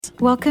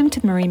Welcome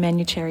to the Marie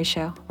Manuchehri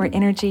Show, where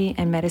energy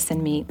and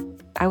medicine meet.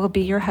 I will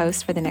be your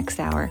host for the next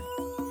hour.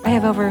 I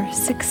have over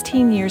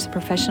 16 years of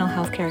professional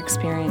healthcare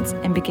experience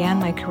and began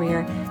my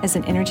career as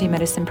an energy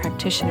medicine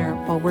practitioner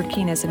while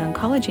working as an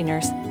oncology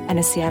nurse at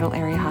a Seattle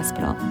area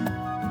hospital.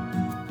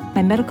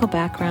 My medical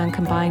background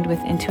combined with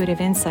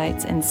intuitive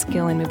insights and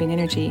skill in moving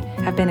energy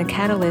have been a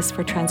catalyst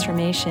for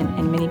transformation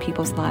in many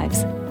people's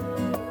lives.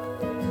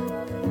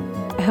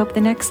 I hope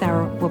the next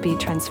hour will be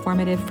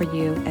transformative for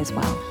you as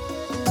well.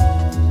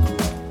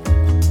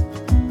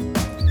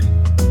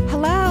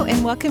 Hello,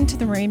 and welcome to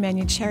the Marie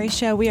Manuchehri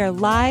Show. We are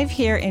live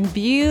here in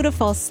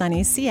beautiful,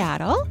 sunny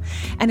Seattle,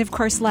 and of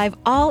course, live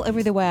all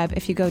over the web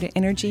if you go to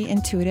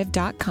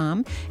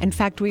energyintuitive.com. In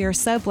fact, we are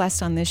so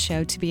blessed on this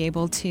show to be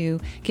able to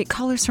get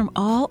callers from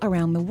all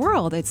around the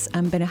world. It's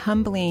been a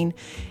humbling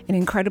and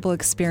incredible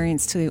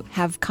experience to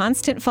have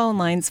constant phone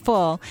lines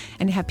full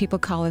and to have people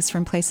call us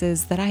from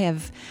places that I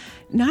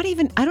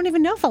don't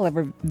even know if I'll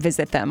ever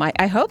visit them.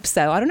 I hope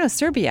so. I don't know,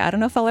 Serbia. I don't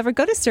know if I'll ever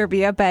go to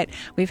Serbia, but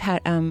we've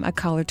had a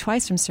caller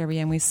twice from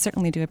Serbia, and we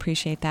certainly do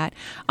appreciate that.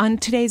 On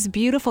today's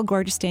beautiful,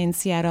 gorgeous day in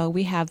Seattle,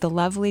 we have the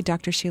lovely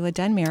Dr. Sheila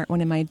Dunn-Merritt,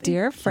 one of my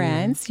dear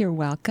friends. You're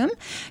welcome.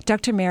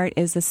 Dr. Merritt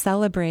is a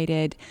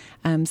celebrated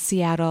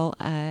Seattle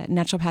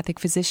naturopathic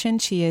physician.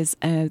 She is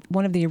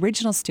one of the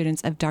original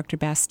students of Dr.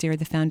 Bastyr,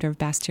 the founder of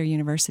Bastyr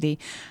University,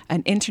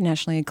 an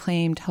internationally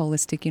acclaimed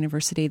holistic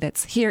university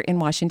that's here in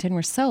Washington.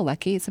 We're so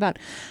lucky. It's about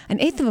an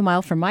eighth of a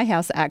mile from my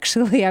house,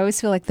 actually. I always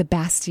feel like the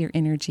Bastyr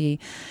energy,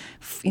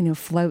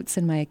 floats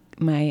in my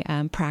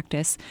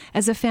practice.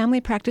 As a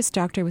family practice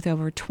doctor with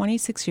over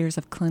 26 years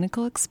of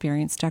clinical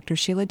experience, Dr.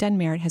 Sheila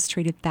Dunn-Merritt has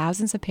treated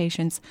thousands of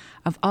patients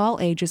of all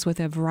ages with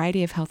a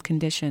variety of health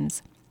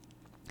conditions.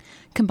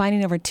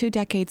 Combining over 2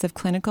 decades of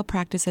clinical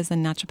practice as a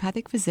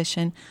naturopathic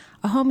physician,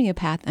 a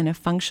homeopath, and a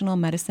functional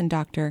medicine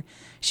doctor,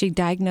 she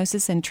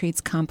diagnoses and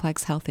treats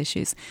complex health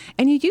issues.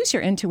 And you use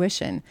your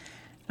intuition.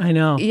 I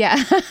know. Yeah.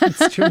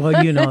 It's true.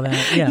 Well, you know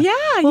that. Yeah.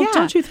 Yeah.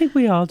 Don't you think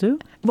we all do?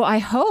 Well, I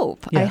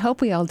hope. Yeah. I hope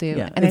we all do.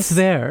 Yeah. And It's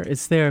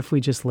there if we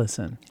just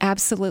listen.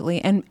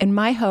 Absolutely. And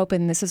my hope,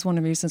 and this is one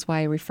of the reasons why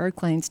I refer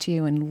clients to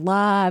you and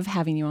love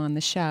having you on the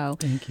show.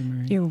 Thank you,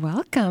 Marie. You're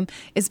welcome.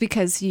 Is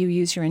because you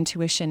use your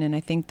intuition. And I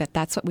think that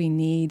that's what we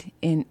need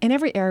in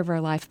every area of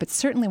our life. But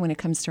certainly when it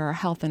comes to our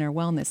health and our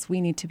wellness,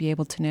 we need to be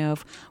able to know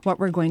if what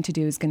we're going to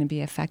do is going to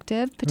be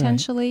effective,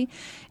 potentially,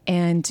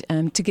 and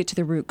to get to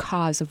the root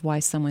cause of why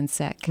someone's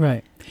sick.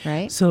 Right.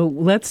 Right? So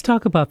let's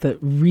talk about the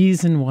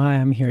reason why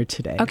I'm here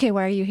today. Okay,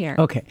 why are you here?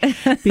 Okay,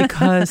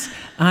 because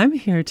I'm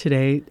here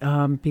today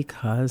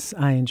because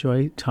I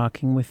enjoy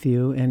talking with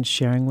you and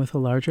sharing with a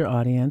larger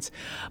audience.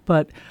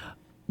 But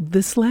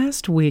this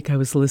last week I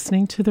was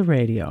listening to the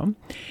radio,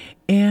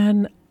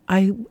 and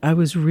I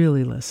was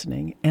really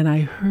listening, and I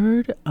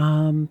heard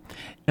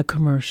a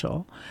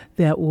commercial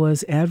that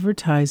was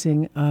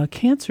advertising a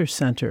cancer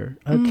center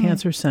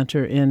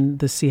in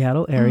the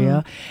Seattle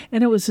area,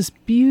 and it was this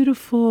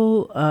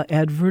beautiful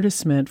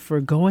advertisement for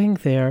going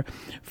there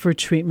for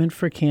treatment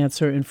for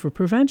cancer and for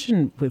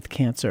prevention with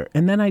cancer.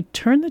 And then I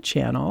turned the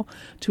channel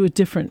to a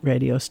different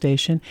radio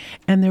station,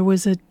 and there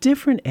was a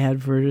different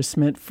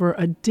advertisement for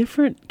a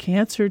different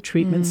cancer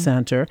treatment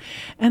center,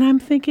 and I'm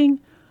thinking,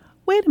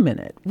 wait a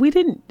minute,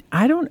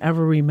 I don't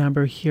ever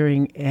remember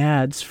hearing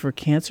ads for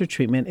cancer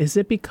treatment. Is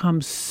it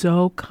become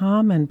so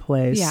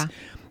commonplace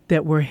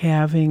that we're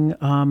having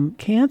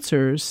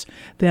cancers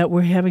that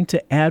we're having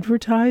to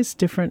advertise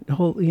different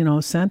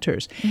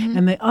centers?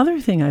 And the other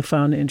thing I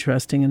found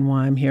interesting and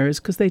why I'm here is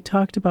because they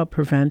talked about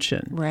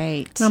prevention.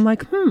 Right. And I'm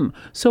like,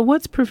 so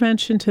what's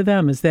prevention to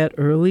them? Is that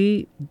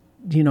early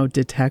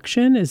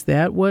detection? Is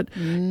that what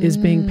is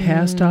being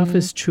passed off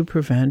as true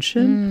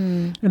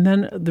prevention? And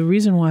then the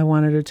reason why I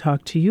wanted to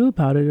talk to you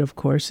about it, of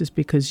course, is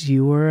because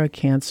you were a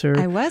cancer...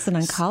 I was an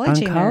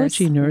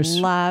oncology nurse.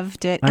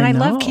 Loved it. And I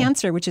love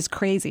cancer, which is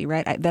crazy,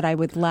 right? That I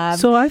would love.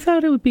 So I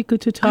thought it would be good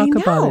to talk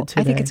about it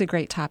today. I think it's a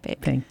great topic.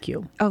 Thank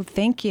you. Oh,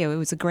 thank you. It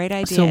was a great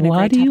idea. So and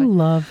why do you topic.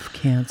 love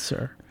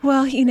cancer?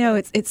 Well,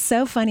 it's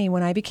so funny.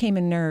 When I became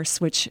a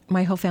nurse, which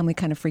my whole family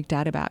kind of freaked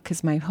out about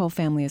because my whole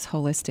family is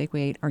holistic.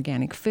 We ate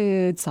organic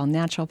food, saw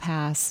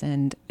naturopaths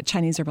and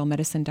Chinese herbal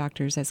medicine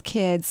doctors as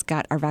kids,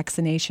 got our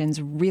vaccinations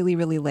really,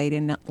 really late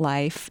in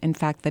life. In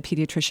fact, the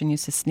pediatrician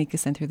used to sneak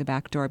us in through the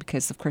back door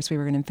because, of course, we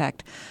were going to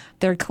infect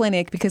their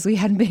clinic because we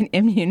hadn't been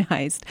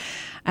immunized.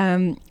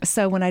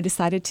 So when I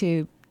decided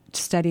to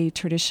study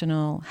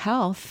traditional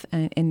health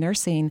in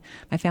nursing,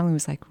 my family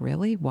was like,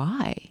 really?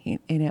 Why?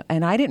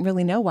 And I didn't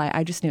really know why.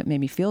 I just knew it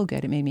made me feel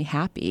good. It made me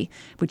happy,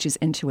 which is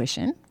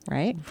intuition,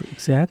 right?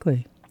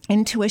 Exactly.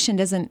 Intuition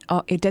doesn't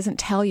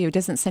tell you, it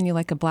doesn't send you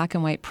like a black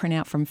and white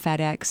printout from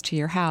FedEx to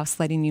your house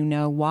letting you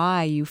know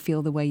why you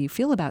feel the way you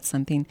feel about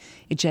something.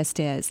 It just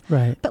is.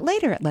 Right. But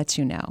later it lets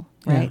you know.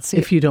 right? Yeah. So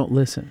if you don't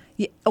listen.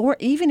 Yeah, or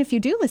even if you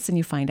do listen,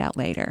 you find out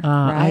later.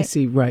 I Right?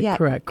 see. Right. Yeah,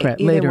 Correct.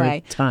 either Later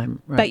way.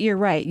 time. Right. But you're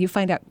right. You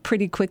find out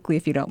pretty quickly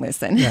if you don't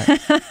listen.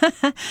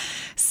 Right.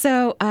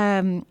 So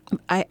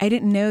I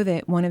didn't know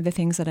that one of the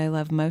things that I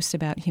love most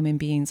about human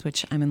beings,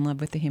 which I'm in love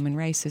with the human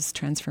race, is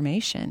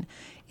transformation.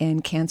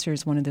 And cancer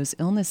is one of those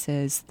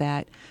illnesses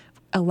that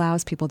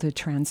allows people to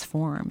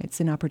transform.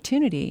 It's an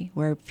opportunity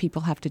where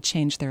people have to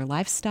change their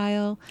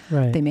lifestyle.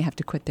 Right. They may have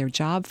to quit their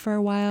job for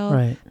a while.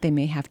 Right. They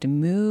may have to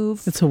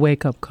move. It's a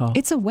wake-up call.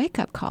 It's a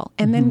wake-up call.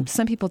 And then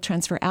some people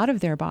transfer out of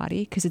their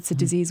body because it's a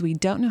disease we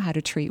don't know how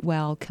to treat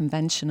well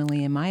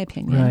conventionally, in my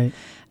opinion.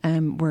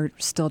 Right. We're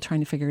still trying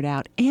to figure it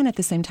out. And at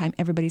the same time,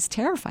 everybody's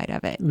terrified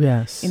of it.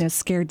 Yes.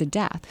 Scared to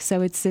death. So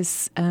it's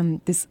this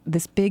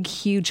this big,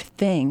 huge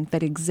thing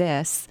that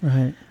exists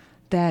Right.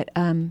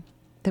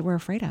 that we're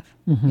afraid of.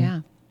 Yeah.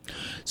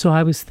 So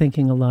I was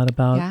thinking a lot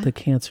about Yeah. the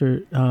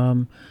cancer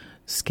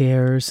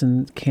scares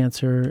and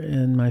cancer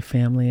in my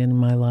family and in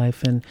my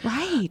life. And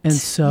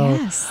so,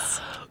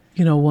 yes.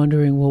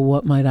 Wondering, well,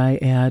 what might I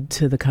add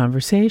to the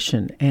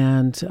conversation?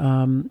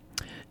 And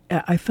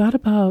I thought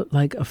about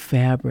like a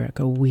fabric,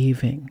 a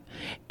weaving,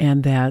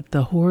 and that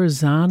the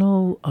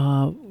horizontal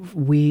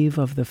weave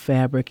of the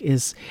fabric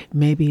is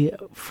maybe,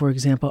 for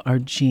example, our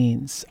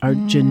genes, our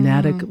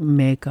genetic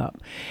makeup,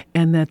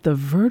 and that the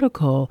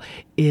vertical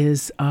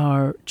is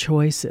our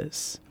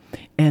choices.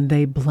 And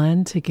they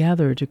blend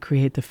together to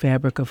create the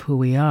fabric of who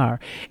we are.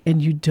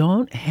 And you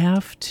don't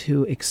have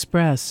to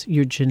express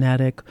your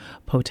genetic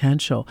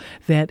potential.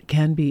 That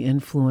can be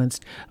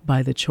influenced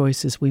by the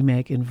choices we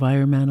make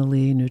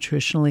environmentally,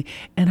 nutritionally,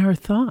 and our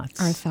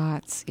thoughts. Our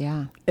thoughts,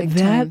 yeah. Big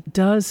That time.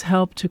 does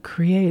help to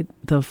create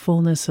the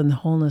fullness and the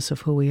wholeness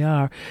of who we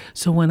are.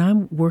 So when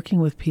I'm working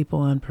with people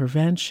on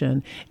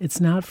prevention, it's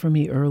not for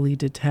me early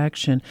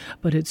detection,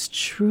 but it's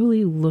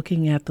truly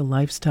looking at the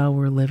lifestyle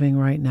we're living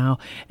right now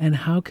and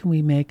how can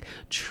we make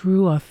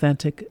true,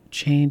 authentic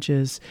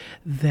changes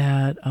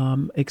that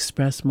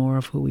express more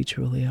of who we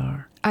truly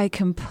are. I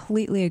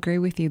completely agree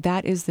with you.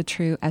 That is the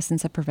true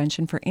essence of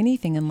prevention for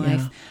anything in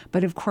life. Yeah.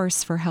 But of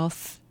course, for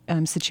health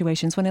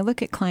situations, when I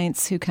look at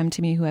clients who come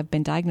to me who have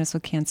been diagnosed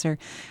with cancer,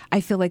 I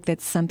feel like that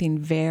something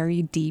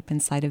very deep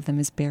inside of them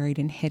is buried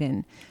and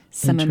hidden.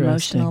 Some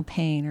emotional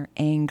pain or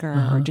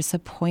anger or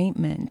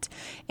disappointment.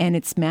 And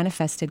it's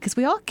manifested because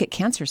we all get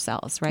cancer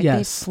cells, right? Yes.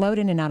 They float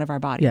in and out of our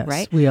body, Yes,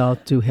 right? we all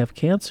do have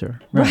cancer.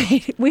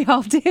 Right. We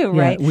all do,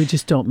 right? Yeah, we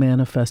just don't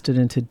manifest it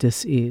into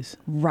dis-ease.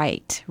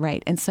 Right,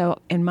 right. And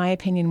so, in my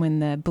opinion, when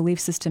the belief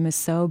system is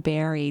so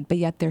buried, but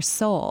yet their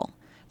soul,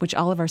 which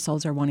all of our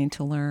souls are wanting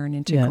to learn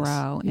and to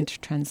grow and to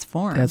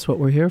transform. That's what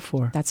we're here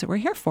for. That's what we're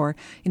here for.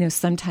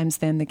 Sometimes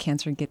then the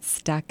cancer gets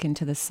stuck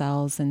into the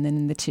cells and then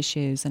in the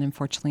tissues and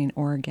unfortunately in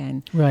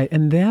organ. Right.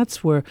 And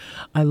that's where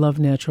I love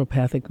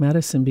naturopathic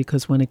medicine,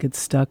 because when it gets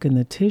stuck in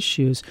the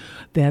tissues,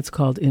 that's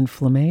called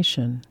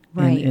inflammation.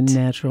 In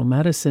natural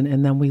medicine.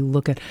 And then we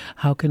look at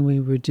how can we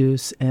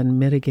reduce and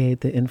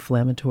mitigate the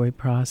inflammatory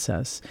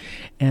process.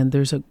 And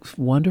there's a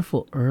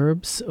wonderful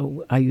herbs.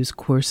 I use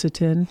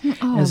quercetin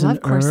as an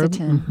herb.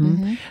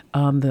 Quercetin.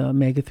 The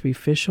omega-3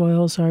 fish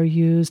oils are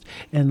used,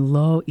 and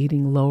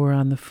eating lower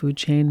on the food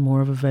chain,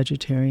 more of a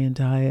vegetarian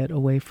diet,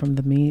 away from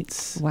the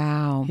meats.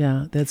 Wow.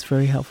 Yeah, that's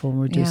very helpful in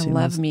reducing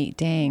I love meat.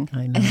 Dang.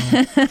 I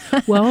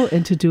know. Well,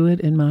 and to do it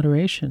in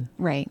moderation.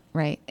 Right.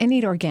 And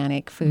eat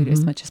organic food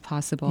as much as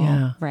possible.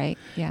 Yeah. Right.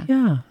 Yeah.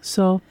 Yeah.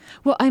 So,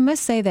 well, I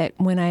must say that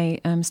when I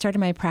started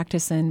my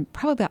practice, and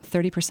probably about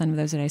 30% of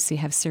those that I see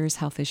have serious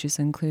health issues,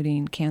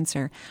 including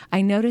cancer,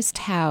 I noticed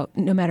how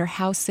no matter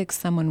how sick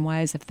someone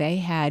was, if they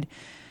had,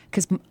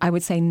 because I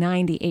would say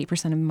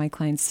 98% of my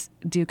clients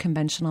do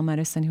conventional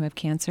medicine who have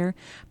cancer,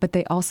 but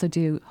they also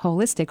do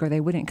holistic, or they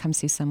wouldn't come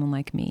see someone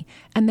like me.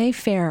 And they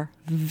fare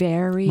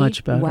very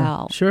much better.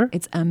 well. Sure.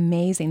 It's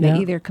amazing. Yeah. They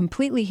either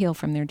completely heal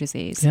from their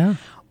disease,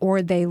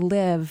 or they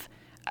live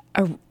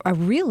a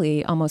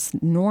really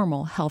almost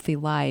normal, healthy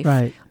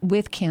life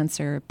with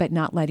cancer, but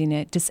not letting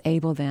it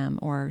disable them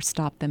or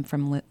stop them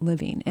from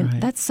living.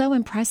 And that's so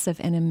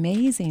impressive and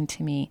amazing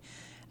to me.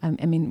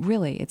 I mean,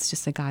 really, it's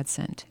just a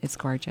godsend. It's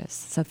gorgeous.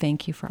 So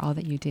thank you for all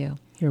that you do.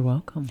 You're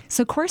welcome.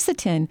 So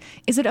quercetin,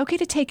 is it okay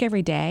to take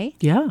every day?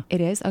 Yeah. It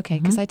is? Okay,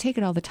 because I take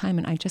it all the time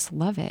and I just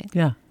love it.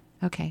 Yeah.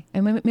 Okay.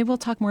 And maybe we'll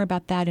talk more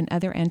about that and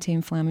other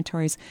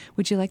anti-inflammatories.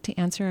 Would you like to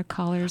answer a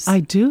caller's? I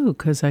do,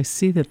 because I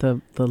see that the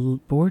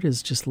board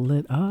is just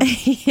lit up.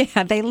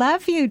 Yeah, they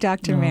love you,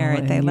 Dr.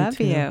 Merritt. They love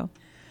too. you.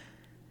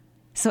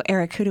 So,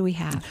 Eric, who do we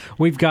have?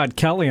 We've got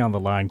Kelly on the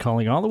line,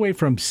 calling all the way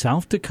from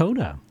South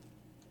Dakota.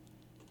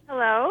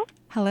 Hello.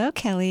 Hello,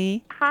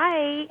 Kelly.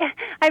 Hi.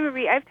 I'm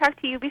Marie. I've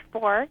talked to you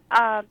before.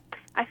 I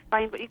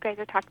find what you guys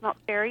are talking about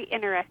very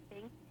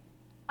interesting.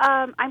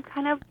 I'm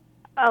kind of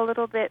a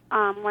little bit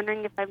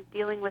wondering if I'm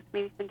dealing with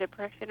maybe some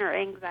depression or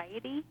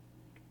anxiety,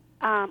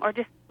 or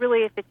just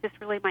really if it's just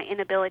really my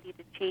inability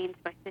to change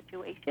my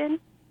situation.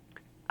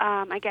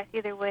 I guess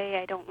either way,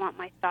 I don't want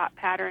my thought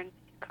patterns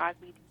to cause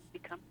me to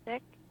become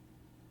sick.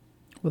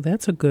 Well,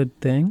 that's a good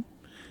thing.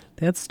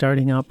 That's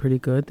starting out pretty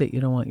good, that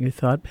you don't want your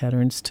thought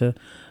patterns to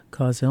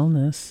cause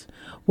illness.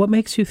 What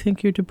makes you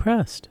think you're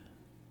depressed?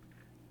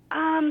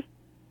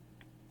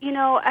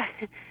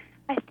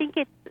 I think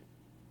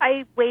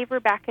I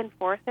waver back and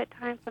forth at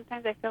times.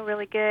 Sometimes I feel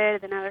really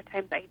good, and other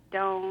times I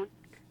don't.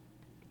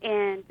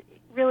 And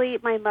really,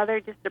 my mother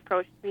just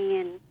approached me,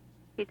 and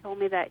she told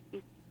me that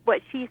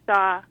what she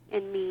saw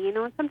in me.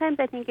 And sometimes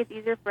I think it's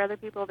easier for other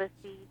people to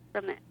see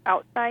from the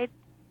outside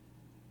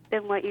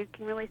than what you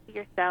can really see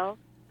yourself.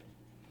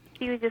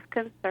 She was just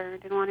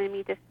concerned and wanted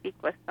me to speak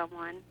with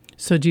someone.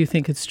 So do you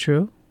think it's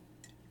true?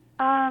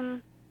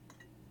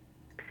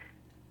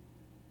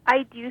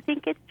 I do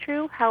think it's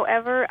true.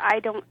 However, I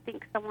don't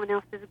think someone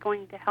else is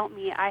going to help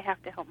me. I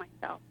have to help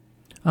myself.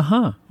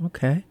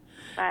 Okay.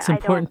 But it's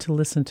important to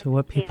listen to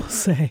what people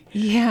say.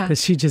 Yeah.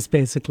 Because she just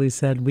basically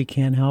said, we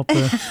can't help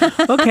her.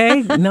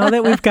 Okay, now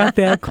that we've got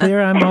that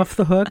clear, I'm off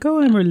the hook.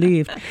 Oh, I'm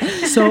relieved.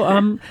 So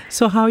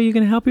how are you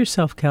going to help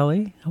yourself,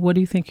 Kelly? What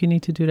do you think you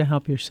need to do to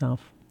help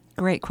yourself?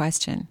 Great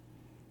question.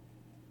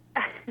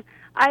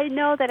 I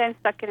know that I'm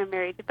stuck in a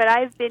marriage, but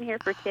I've been here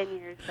for 10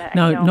 years.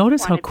 Now,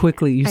 notice how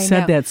quickly you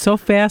said that so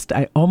fast,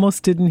 I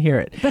almost didn't hear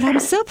it. But I'm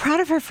so proud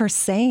of her for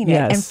saying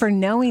it and for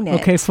knowing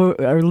it. Okay, for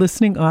our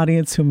listening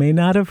audience who may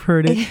not have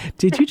heard it,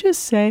 did you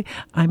just say,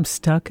 I'm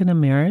stuck in a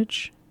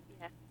marriage?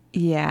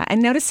 Yeah,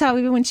 and notice how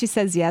even when she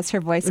says yes,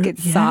 her voice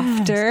gets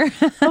softer.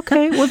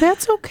 Okay, well,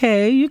 that's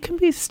okay. You can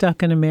be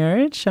stuck in a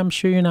marriage. I'm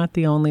sure you're not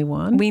the only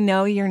one. We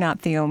know you're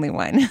not the only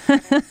one.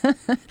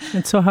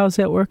 And so how's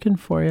that working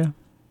for you?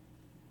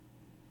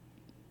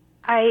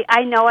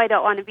 I know I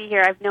don't want to be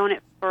here. I've known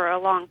it for a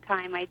long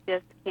time. I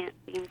just can't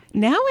seem to.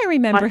 Now I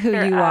remember who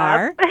you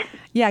are. Up.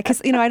 Yeah,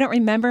 because, I don't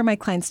remember my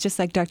clients, just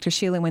like Dr.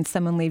 Sheila, when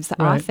someone leaves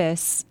the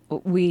office,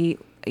 we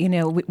get to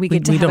have a clean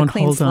slate. We don't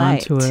hold on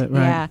to it,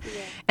 right? Yeah.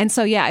 And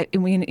so,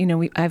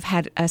 I've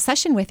had a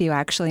session with you,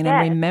 actually, and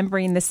I'm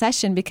remembering the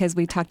session because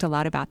we talked a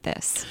lot about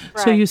this.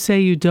 Right. So you say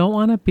you don't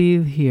want to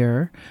be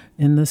here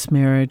in this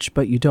marriage,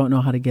 but you don't know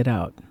how to get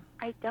out.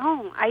 I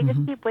don't. I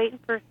just keep waiting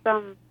for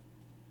some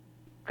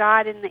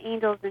God and the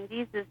angels and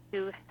Jesus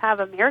to have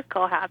a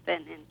miracle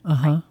happen.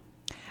 And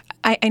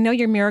I know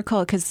your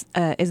miracle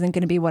isn't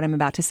going to be what I'm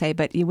about to say,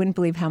 but you wouldn't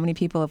believe how many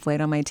people have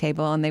laid on my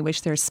table and they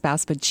wish their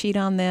spouse would cheat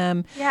on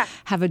them,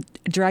 have a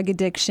drug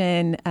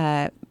addiction,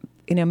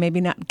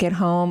 maybe not get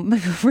home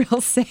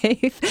real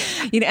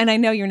safe. And I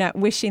know you're not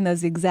wishing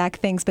those exact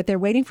things, but they're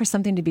waiting for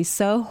something to be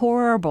so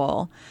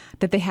horrible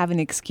that they have an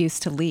excuse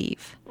to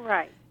leave.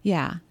 Right.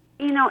 Yeah.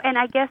 And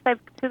I guess I'm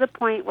to the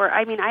point where,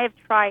 I have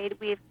tried,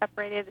 we have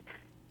separated,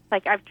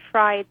 I've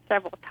tried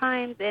several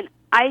times, and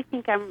I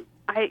think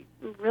I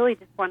really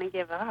just want to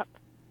give up.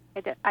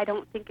 I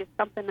don't think it's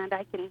something that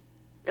I can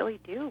really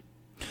do.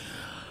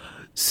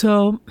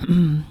 So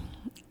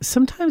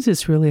sometimes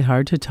it's really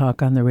hard to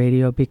talk on the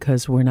radio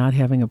because we're not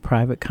having a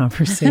private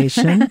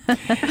conversation.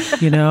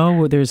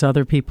 There's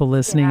other people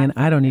listening, and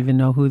I don't even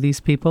know who these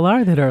people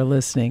are that are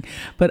listening.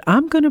 But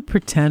I'm going to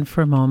pretend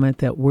for a moment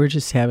that we're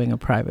just having a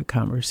private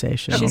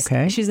conversation,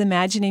 okay? She's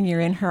imagining you're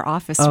in her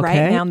office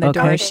right now and the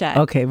door is shut.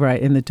 Okay,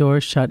 right, and the door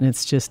is shut and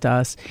it's just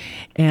us.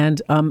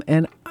 And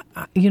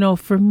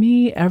for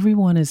me,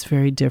 everyone is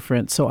very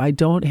different, so I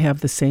don't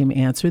have the same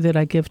answer that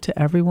I give to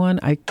everyone.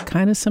 I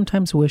kind of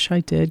sometimes wish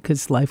I did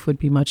because life would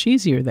be much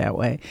easier that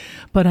way,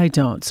 but I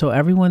don't. So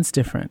everyone's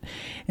different.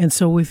 And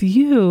so with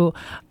you,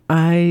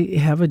 I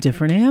have a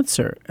different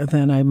answer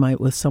than I might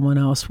with someone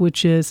else,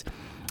 which is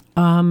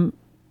I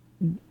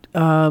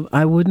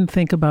wouldn't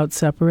think about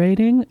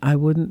separating. I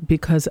wouldn't,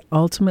 because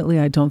ultimately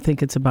I don't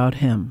think it's about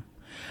him.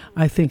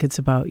 I think it's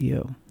about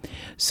you.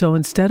 So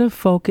instead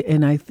of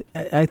and I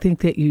think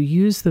that you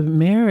use the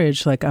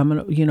marriage like I'm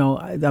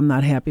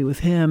not happy with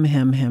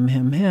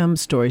him,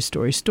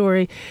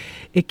 story.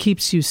 It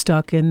keeps you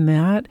stuck in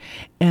that.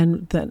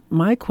 And then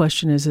my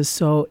question is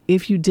so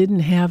if you didn't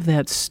have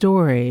that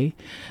story,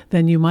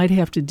 then you might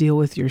have to deal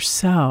with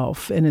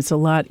yourself. And it's a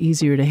lot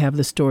easier to have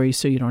the story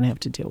so you don't have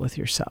to deal with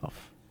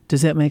yourself.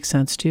 Does that make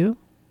sense to you?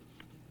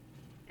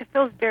 It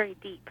feels very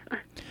deep.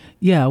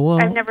 Yeah,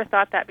 well, I've never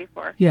thought that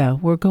before. Yeah,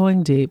 we're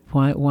going deep.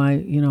 Why?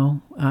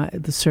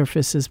 The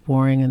surface is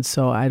boring, and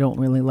so I don't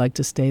really like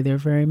to stay there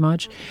very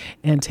much.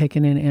 And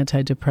taking an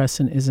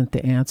antidepressant isn't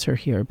the answer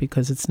here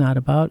because it's not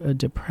about a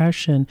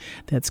depression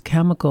that's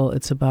chemical.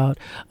 It's about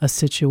a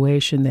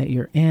situation that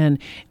you're in,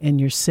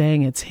 and you're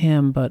saying it's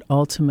him, but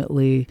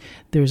ultimately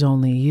there's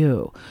only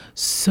you.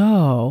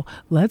 So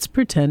let's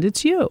pretend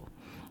it's you.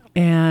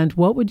 And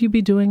what would you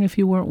be doing if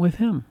you weren't with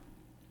him?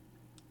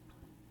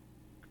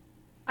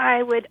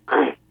 I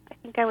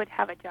think I would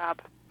have a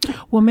job.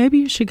 Well, maybe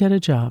you should get a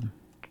job.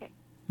 Okay.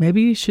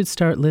 Maybe you should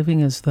start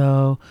living as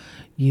though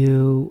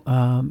you,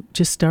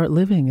 just start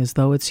living as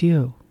though it's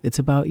you. It's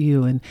about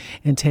you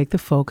and take the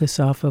focus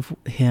off of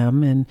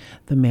him and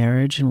the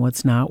marriage and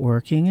what's not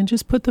working and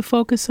just put the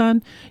focus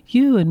on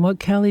you and what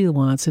Kelly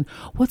wants and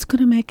what's going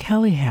to make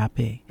Kelly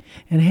happy.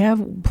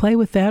 And play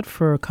with that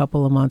for a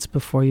couple of months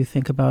before you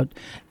think about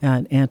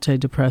an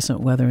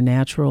antidepressant, whether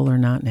natural or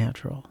not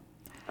natural.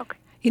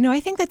 I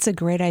think that's a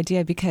great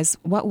idea, because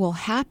what will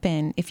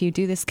happen if you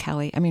do this,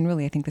 Kelly, I mean,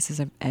 really, I think this is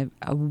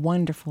a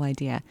wonderful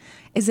idea,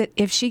 is that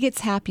if she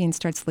gets happy and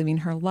starts living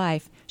her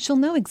life, she'll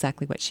know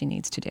exactly what she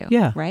needs to do.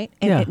 Yeah. Right?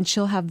 Yeah. And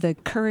she'll have the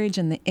courage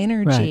and the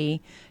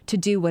energy to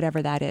do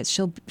whatever that is.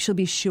 She'll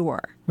be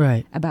sure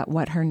about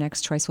what her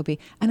next choice will be.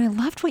 And I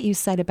loved what you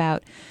said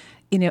about,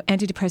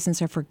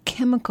 antidepressants are for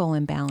chemical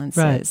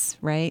imbalances,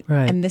 right?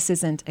 And this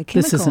isn't a chemical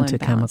imbalance. This isn't a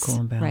chemical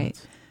imbalance.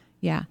 Right.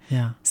 Yeah.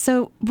 Yeah.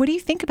 So what do you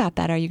think about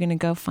that? Are you going to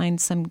go find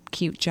some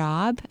cute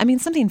job? I mean,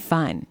 something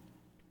fun.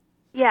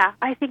 Yeah,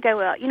 I think I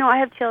will. I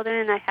have children,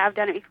 and I have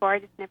done it before. I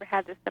just never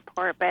had the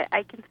support, but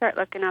I can start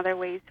looking other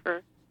ways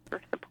for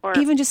support.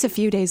 Even just a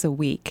few days a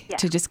week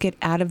to just get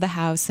out of the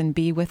house and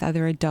be with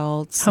other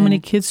adults. How many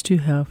kids do you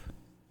have?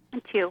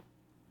 2.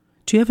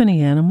 Do you have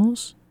any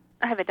animals?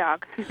 I have a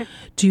dog.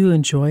 Do you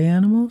enjoy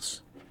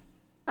animals?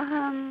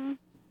 My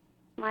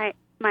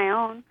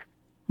own.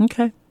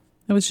 Okay.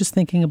 I was just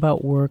thinking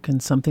about work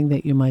and something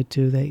that you might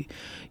do that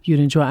you'd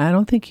enjoy. I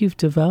don't think you've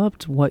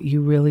developed what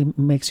you really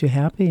makes you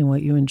happy and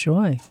what you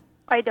enjoy.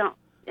 I don't.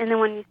 And then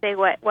when you say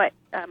what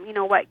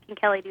can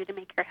Kelly do to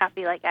make her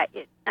happy,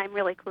 I'm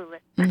really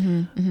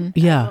clueless.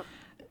 Yeah.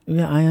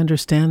 Yeah, I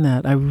understand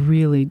that. I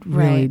really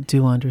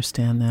do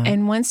understand that.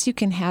 And once you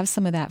can have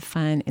some of that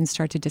fun and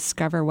start to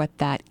discover what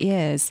that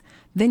is,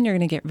 then you're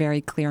going to get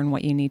very clear on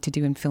what you need to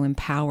do and feel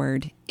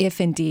empowered,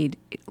 if indeed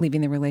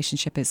leaving the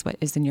relationship is what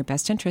is in your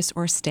best interest,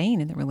 or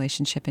staying in the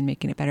relationship and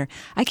making it better.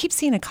 I keep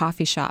seeing a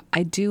coffee shop.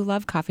 I do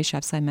love coffee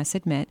shops, I must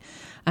admit.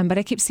 But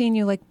I keep seeing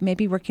you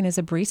maybe working as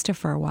a barista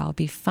for a while. It'd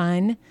be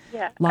fun.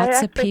 Yeah.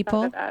 Lots of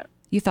people. Thought of that.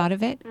 You thought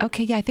of it? Mm-hmm.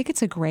 Okay, yeah, I think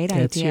it's a great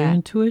idea. That's your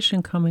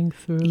intuition coming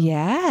through.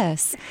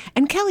 Yes.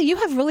 And Kelly, you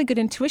have really good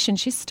intuition.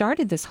 She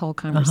started this whole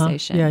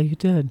conversation. Yeah, you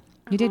did.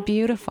 You did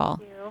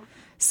beautiful. Thank you.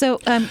 So,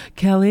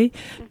 Kelly,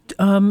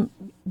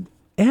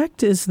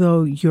 act as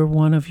though you're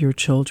one of your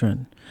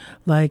children.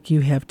 Like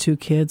you have 2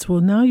 kids. Well,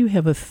 now you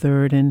have a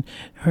third, and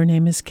her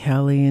name is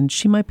Kelly, and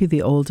she might be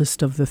the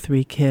oldest of the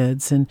 3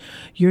 kids. And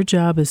your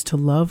job is to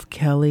love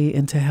Kelly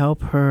and to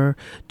help her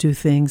do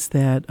things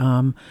that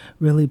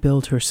really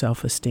build her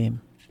self-esteem.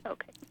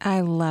 Okay.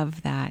 I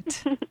love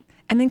that.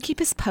 And then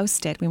keep us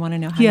posted. We want to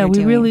know how you're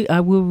doing.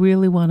 I will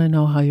really want to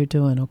know how you're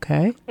doing,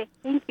 okay? Okay.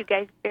 Thank you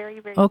guys very,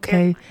 very Okay.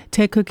 very much.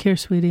 Take good care,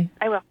 sweetie.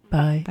 I will.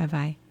 Bye.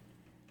 Bye-bye.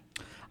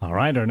 All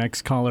right, our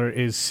next caller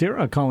is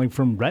Sarah calling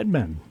from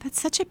Redmond.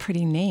 That's such a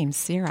pretty name,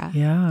 Sarah.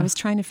 Yeah. I was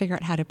trying to figure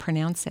out how to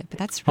pronounce it, but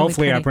that's really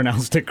Hopefully pretty. I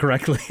pronounced it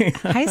correctly.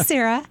 Hi,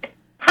 Sarah.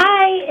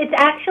 Hi, it's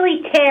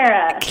actually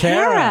Tara.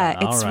 Kara.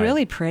 All It's right.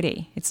 really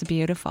pretty. It's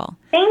beautiful.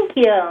 Thank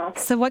you.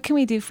 So what can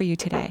we do for you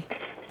today?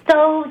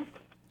 So,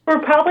 for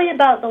probably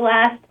about the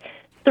last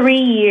 3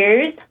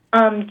 years,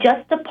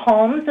 just the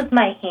palms of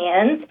my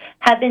hands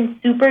have been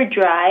super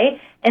dry,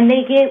 and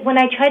when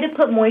I try to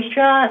put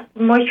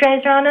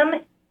moisturizer on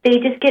them, they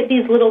just get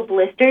these little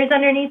blisters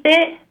underneath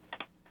it.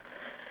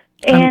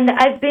 And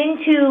I've been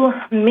to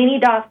many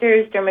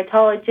doctors,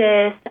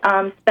 dermatologists,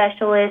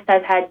 specialists.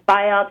 I've had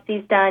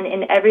biopsies done,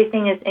 and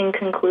everything is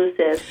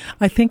inconclusive.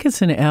 I think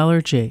it's an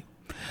allergy.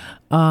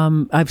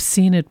 I've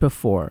seen it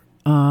before.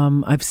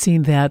 I've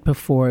seen that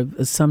before.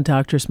 Some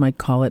doctors might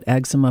call it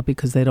eczema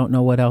because they don't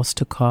know what else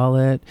to call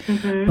it.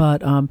 Mm-hmm.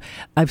 But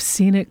I've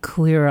seen it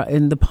clear.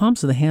 And the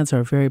palms of the hands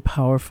are a very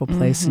powerful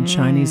place in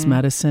Chinese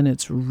medicine.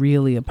 It's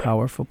really a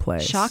powerful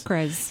place.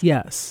 Chakras.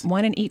 Yes.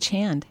 One in each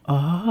hand.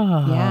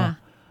 Oh. Yeah.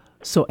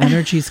 So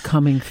energy's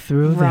coming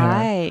through there.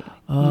 Right.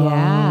 Oh.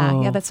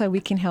 Yeah. Yeah, that's why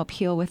we can help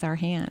heal with our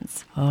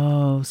hands.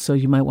 Oh, so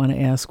you might want to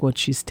ask what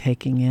she's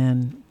taking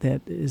in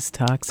that is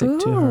toxic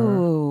to her.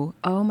 Ooh.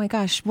 Oh, my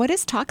gosh. What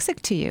is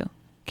toxic to you,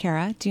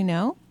 Kara? Do you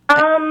know?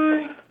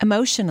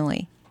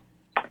 Emotionally.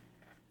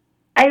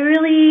 I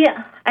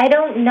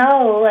don't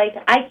know.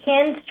 I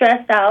can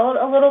stress out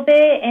a little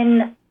bit,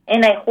 and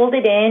I hold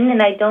it in,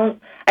 and I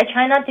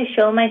try not to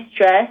show my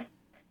stress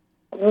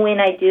when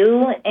I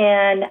do,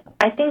 and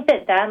I think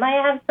that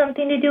might have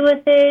something to do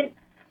with it,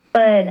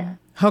 but...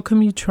 How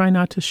come you try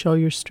not to show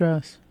your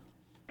stress?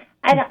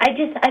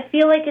 I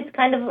feel like it's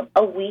kind of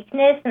a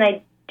weakness, and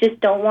I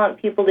just don't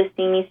want people to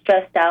see me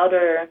stressed out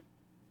or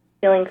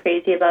feeling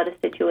crazy about a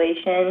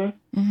situation.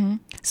 Mm-hmm.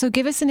 So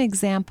give us an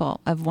example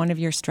of one of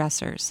your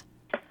stressors.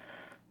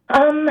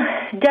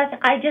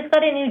 I just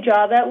got a new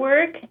job at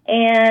work,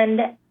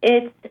 and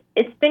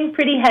it's been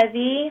pretty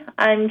heavy.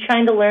 I'm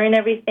trying to learn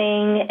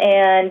everything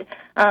and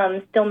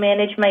still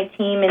manage my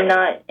team and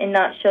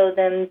not show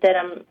them that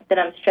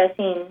I'm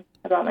stressing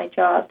about my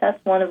job. That's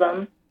one of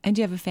them. And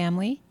do you have a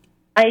family?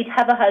 I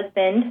have a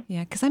husband.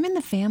 Yeah, because I'm in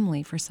the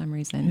family for some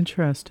reason.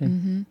 Interesting.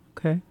 Mm-hmm.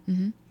 Okay.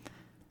 Mm-hmm.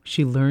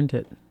 She learned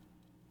it.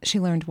 She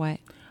learned what?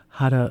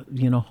 How to,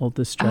 hold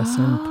the stress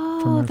in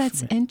from her,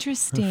 that's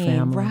interesting. Her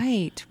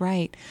family.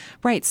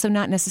 Right. So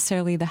not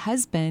necessarily the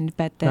husband,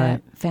 but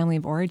the family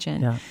of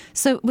origin. Yeah.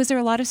 So was there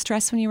a lot of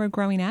stress when you were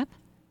growing up?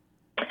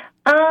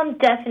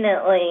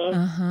 Definitely.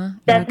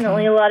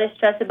 Definitely a lot of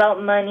stress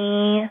about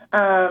money.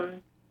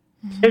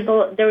 There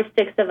were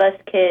 6 of us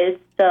kids,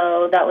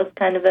 so that was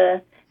kind of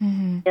a,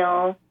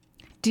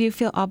 Do you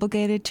feel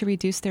obligated to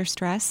reduce their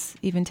stress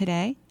even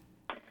today?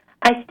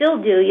 I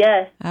still do,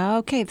 yes.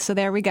 Okay, so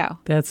there we go.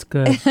 That's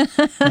good.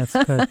 That's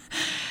good.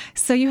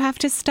 So you have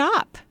to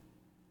stop.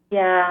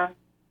 Yeah.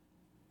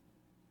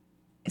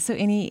 So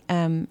any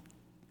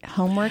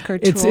homework or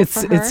tool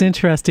for her? It's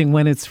interesting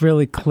when it's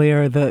really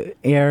clear, the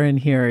air in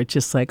here. It's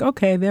just like,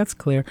 okay, that's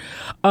clear.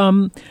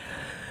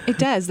 It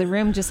does. The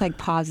room just like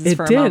pauses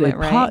for a did. moment,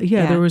 right?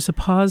 Yeah, there was a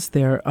pause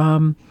there.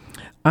 I'm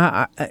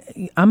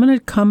going to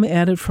come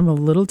at it from a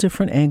little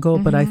different angle,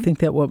 but I think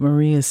that what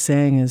Marie is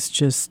saying is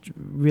just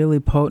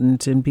really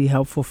potent and be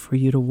helpful for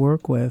you to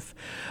work with.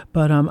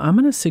 But I'm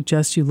going to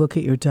suggest you look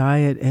at your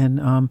diet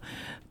and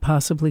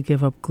possibly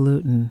give up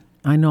gluten.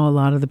 I know a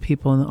lot of the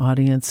people in the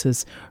audience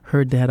has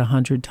heard that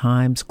 100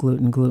 times,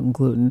 gluten, gluten,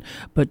 gluten.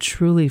 But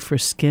truly for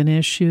skin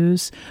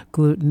issues,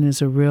 gluten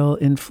is a real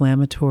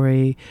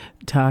inflammatory,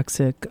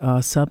 toxic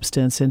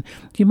substance. And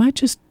you might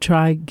just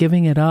try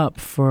giving it up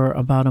for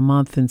about a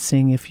month and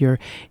seeing if your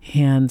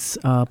hands,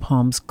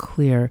 palms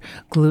clear.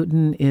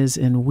 Gluten is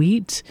in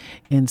wheat,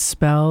 in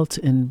spelt,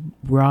 in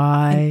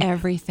rye. And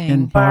everything.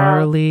 And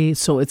barley.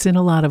 So it's in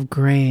a lot of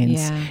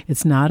grains. Yeah.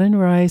 It's not in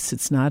rice.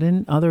 It's not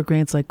in other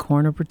grains like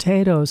corn or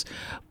potatoes.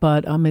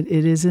 But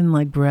it is in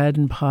like bread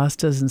and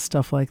pastas and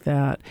stuff like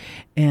that.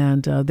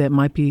 And that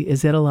might be,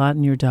 is that a lot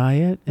in your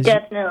diet?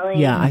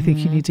 Definitely. Yeah, I think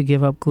you need to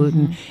give up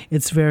gluten.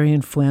 It's very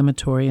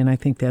inflammatory, and I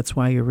think that's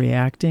why you're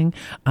reacting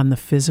on the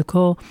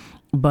physical.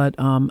 But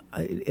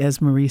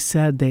as Marie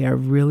said, they are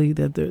really,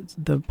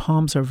 the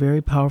palms are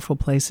very powerful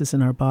places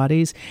in our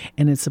bodies,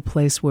 and it's a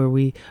place where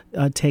we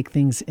take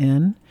things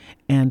in,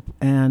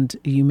 and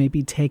you may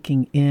be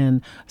taking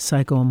in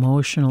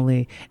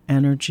psycho-emotionally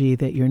energy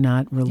that you're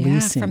not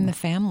releasing. Yeah, from the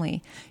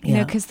family. You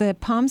know, because the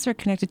palms are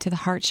connected to the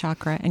heart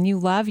chakra, and you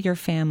love your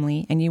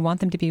family, and you want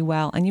them to be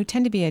well, and you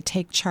tend to be a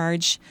take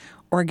charge,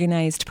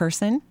 organized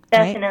person.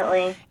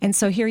 Definitely. Right? And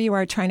so here you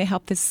are trying to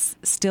help this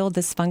still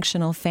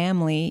dysfunctional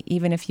family,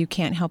 even if you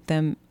can't help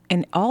them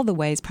in all the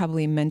ways,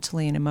 probably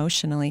mentally and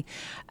emotionally.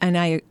 And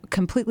I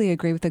completely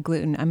agree with the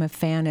gluten. I'm a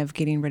fan of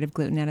getting rid of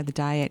gluten out of the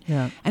diet.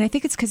 Yeah. And I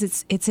think it's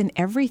because it's in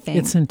everything.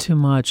 It's in too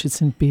much. It's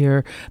in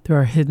beer. There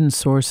are hidden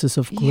sources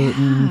of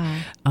gluten.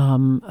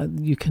 Yeah.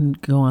 You can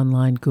go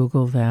online,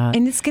 Google that.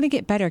 And it's going to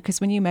get better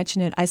because when you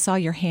mention it, I saw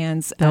your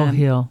hands. They'll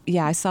heal.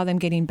 Yeah, I saw them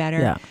getting better.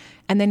 Yeah.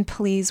 And then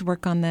please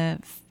work on the,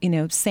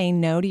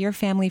 saying no to your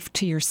family,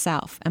 to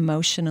yourself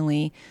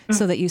emotionally,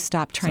 so that you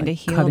stop trying to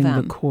heal cutting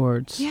them. the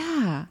cords.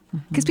 Yeah,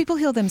 because people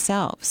heal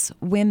themselves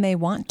when they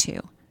want to.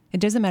 It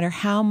doesn't matter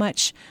how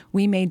much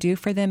we may do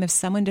for them. If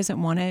someone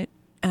doesn't want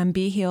to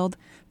be healed,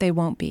 they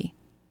won't be,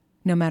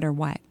 no matter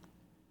what.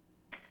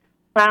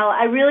 Wow,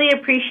 I really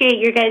appreciate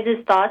your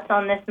guys' thoughts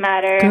on this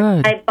matter.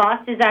 Good. My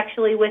boss is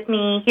actually with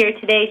me here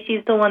today.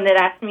 She's the one that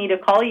asked me to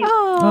call you.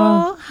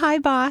 Oh, hi,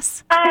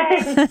 boss.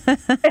 Hi.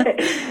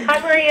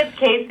 Hi, Marie. It's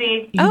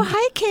Casey. Oh,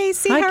 hi,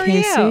 Casey. Hi, How are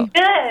Casey. you?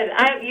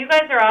 Good. You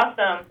guys are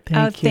awesome.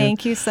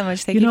 Thank you so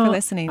much. Thank you for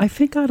listening. I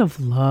think out of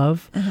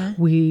love,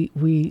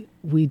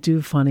 we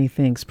do funny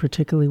things,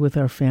 particularly with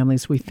our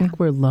families. We think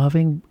we're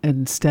loving, and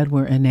instead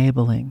we're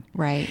enabling.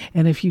 Right.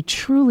 And if you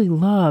truly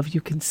love,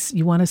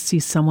 you want to see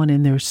someone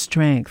in their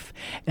strength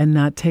and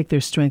not take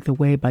their strength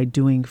away by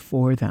doing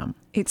for them.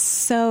 It's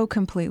so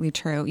completely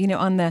true.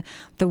 On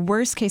the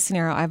worst case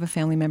scenario, I have a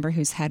family member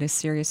who's had a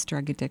serious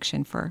drug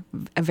addiction for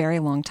a very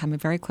long time, a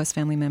very close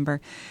family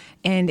member.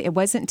 And it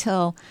wasn't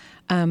until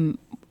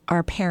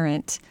our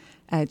parent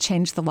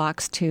changed the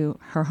locks to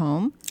her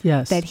home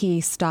that he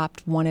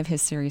stopped one of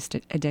his serious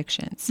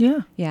addictions.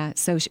 Yeah. Yeah.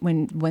 So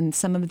when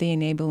some of the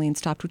enabling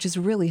stopped, which is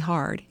really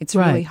hard. It's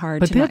really hard.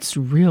 But that's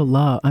real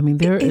love. I mean,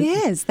 it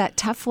is. That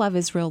tough love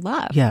is real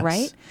love, yes.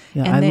 right?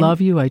 Yeah. And I love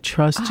you. I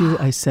trust you.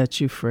 I set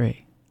you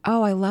free.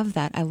 Oh, I love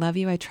that. I love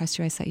you. I trust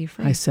you. I set you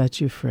free. I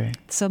set you free.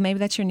 So maybe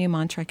that's your new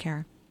mantra,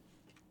 Kara.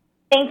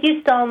 Thank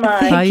you so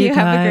much. Thank Bye, you. you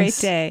Have a guys.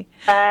 great day.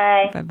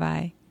 Bye.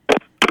 Bye-bye.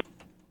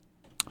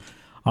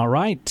 All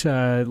right,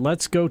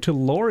 let's go to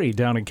Lori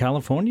down in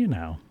California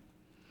now.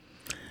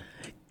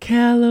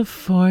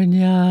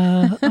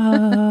 California.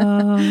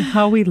 Oh,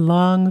 how we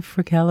long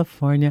for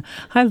California.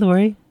 Hi,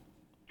 Lori.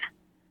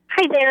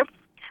 Hi there.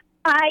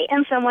 I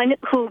am someone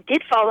who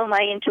did follow my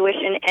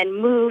intuition and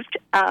moved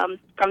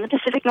from the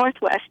Pacific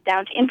Northwest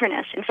down to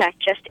Inverness, in fact,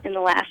 just in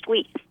the last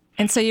week.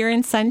 And so you're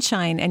in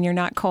sunshine and you're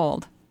not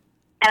cold.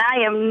 And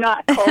I am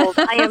not cold.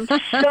 I am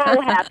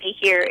so happy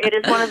here. It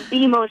is one of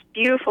the most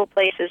beautiful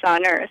places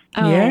on earth.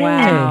 Oh, Yay.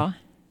 wow.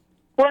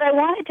 What I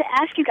wanted to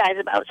ask you guys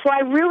about, so I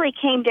really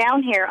came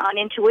down here on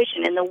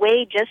intuition, and the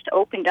way just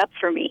opened up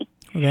for me.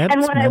 Well,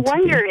 And what I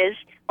wonder is,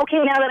 okay,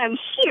 now that I'm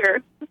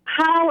here,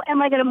 how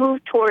am I going to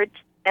move towards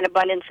an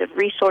abundance of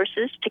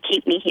resources to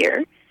keep me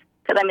here?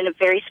 Because I'm in a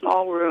very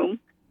small room,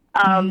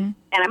 and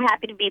I'm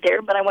happy to be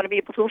there, but I want to be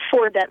able to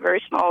afford that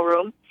very small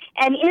room.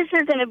 And is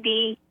there going to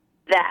be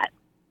that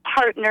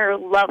partner,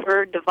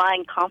 lover,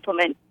 divine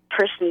complement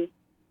person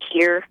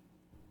here?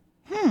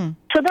 So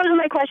those are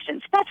my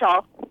questions. That's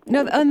all.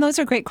 No, and those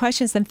are great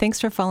questions. And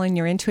thanks for following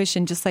your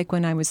intuition. Just like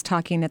when I was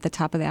talking at the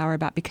top of the hour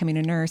about becoming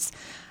a nurse,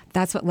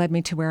 that's what led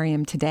me to where I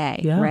am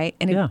today, Yeah, right?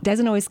 And yeah. it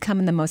doesn't always come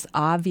in the most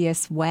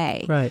obvious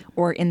way, Right.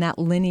 or in that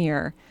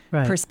linear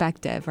Right.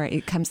 perspective, right?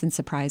 It comes in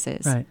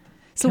surprises. Right.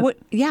 So what?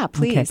 Yeah,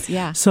 please. Okay.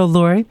 Yeah. So,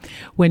 Lori,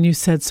 when you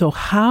said, so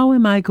how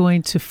am I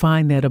going to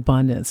find that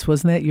abundance?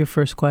 Wasn't that your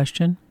first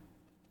question?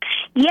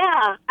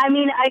 Yeah, I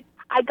mean,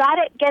 I got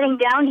it getting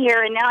down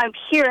here, and now I'm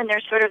here, and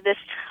there's sort of this,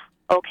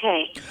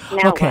 okay,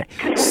 now Okay.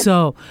 what?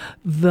 So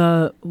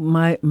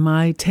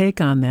my take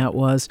on that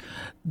was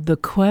the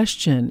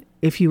question,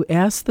 if you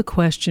ask the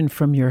question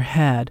from your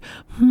head,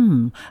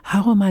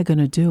 how am I going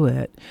to do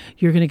it?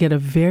 You're going to get a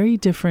very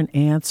different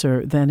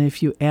answer than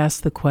if you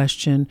ask the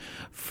question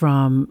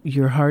from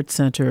your heart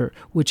center,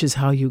 which is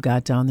how you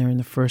got down there in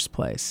the first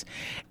place.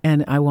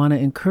 And I want to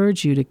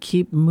encourage you to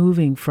keep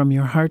moving from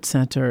your heart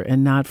center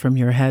and not from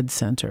your head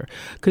center,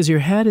 because your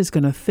head is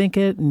going to think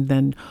it and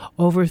then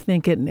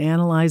overthink it and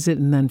analyze it,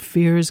 and then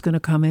fear is going to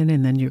come in,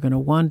 and then you're going to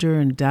wonder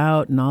and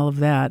doubt and all of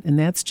that. And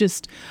that's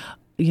just,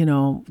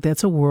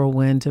 that's a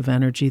whirlwind of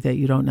energy that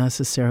you don't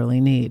necessarily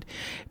need.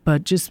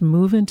 But just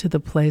move into the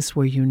place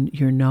where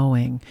you're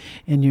knowing,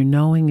 and your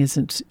knowing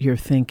isn't your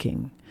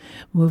thinking.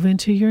 Move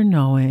into your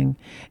knowing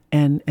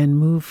and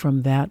move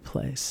from that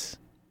place.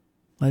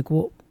 Like,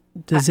 well,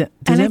 does that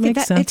make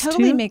sense to you? It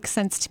totally makes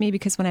sense to me,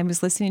 because when I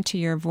was listening to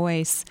your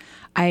voice,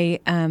 I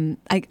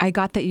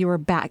got that you were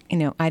back.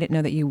 I didn't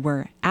know that you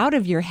were out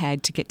of your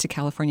head to get to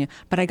California,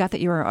 but I got that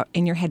you were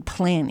in your head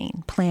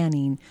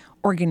planning,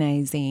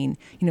 organizing,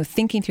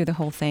 thinking through the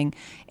whole thing.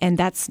 And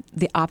that's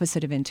the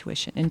opposite of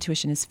intuition.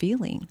 Intuition is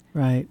feeling.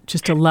 Right.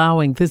 Just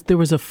allowing this. There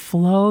was a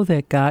flow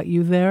that got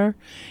you there.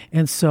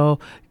 And so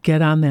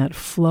get on that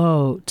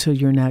flow to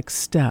your next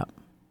step.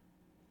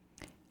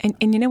 And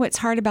what's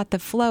hard about the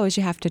flow is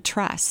you have to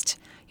trust.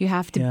 You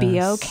have to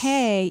be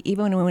okay,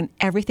 even when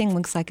everything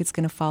looks like it's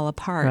going to fall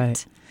apart.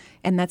 Right.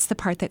 And that's the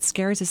part that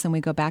scares us, and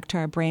we go back to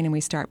our brain and we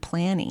start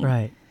planning.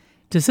 Right.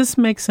 Does this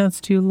make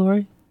sense to you,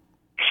 Lori?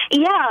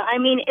 Yeah, I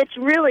mean, it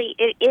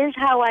is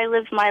how I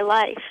live my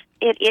life.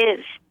 It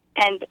is.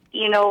 And,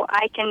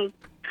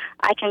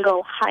 I can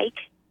go hike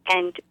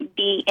and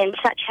be in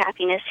such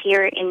happiness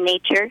here in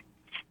nature.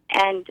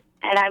 And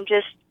I'm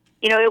just,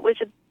 it was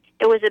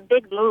a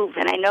big move,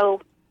 and I know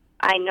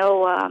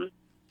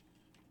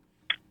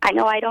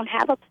I don't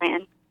have a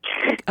plan.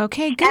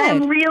 Okay, good.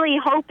 And I'm really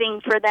hoping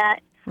for that.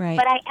 Right.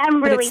 But I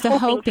am really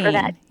hoping for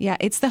that. Yeah,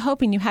 it's the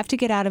hoping. You have to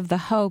get out of the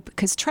hope,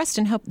 because trust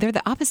and hope, they're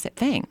the opposite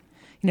thing.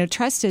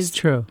 Trust is,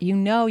 true. You're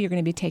going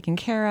to be taken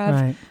care of.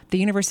 Right. The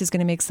universe is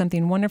going to make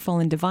something wonderful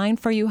and divine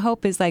for you.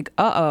 Hope is like,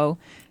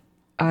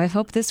 I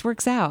hope this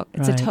works out.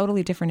 It's a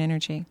totally different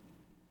energy.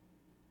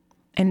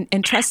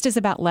 And trust is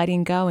about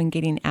letting go and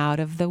getting out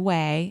of the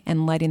way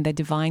and letting the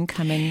divine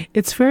come in.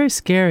 It's very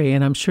scary,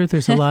 and I'm sure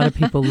there's a lot of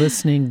people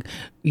listening,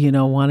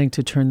 wanting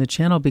to turn the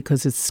channel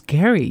because it's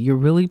scary. You're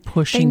really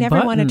pushing buttons. They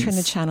never want to turn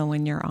the channel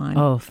when you're on.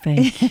 Oh,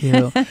 thank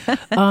you.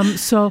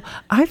 So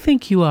I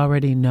think you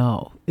already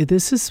know.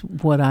 This is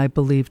what I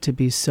believe to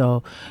be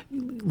so.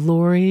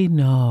 Lori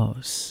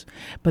knows,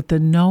 but the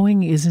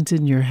knowing isn't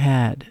in your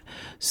head.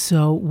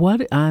 So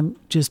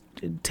just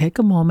take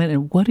a moment,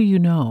 and what do you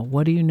know?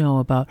 What do you know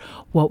about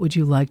what would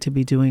you like to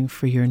be doing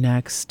for your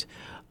next,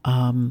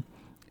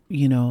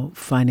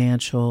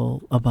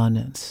 financial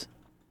abundance?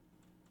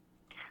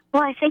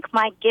 Well, I think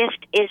my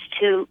gift is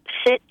to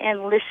sit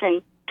and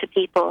listen to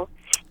people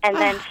and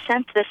then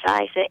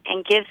synthesize it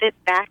and give it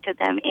back to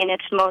them in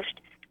its most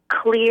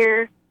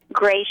clear,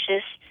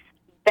 gracious,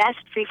 best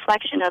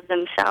reflection of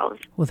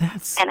themselves. Well,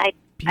 that's and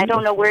I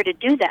don't know where to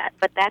do that,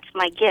 but that's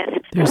my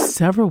gift. There's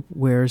several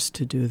ways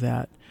to do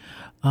that.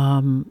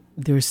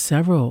 There's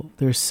several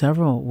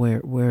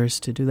ways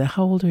to do that.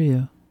 How old are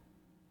you?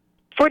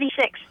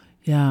 46.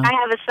 Yeah. I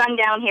have a son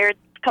down here,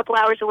 a couple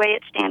hours away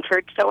at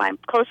Stanford, so I'm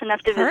close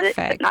enough to visit,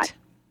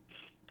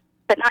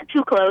 but not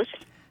too close.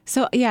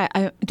 So,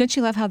 don't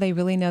you love how they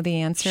really know the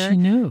answer? She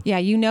knew. Yeah,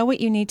 you know what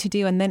you need to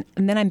do, and then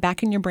I'm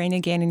back in your brain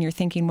again, and you're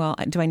thinking, well,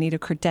 do I need a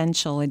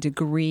credential, a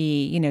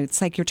degree?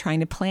 It's like you're trying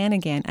to plan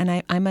again,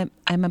 and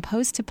I'm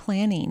opposed to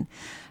planning.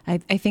 I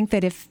think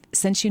that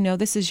since you know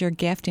this is your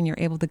gift and you're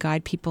able to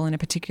guide people in a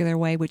particular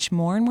way, which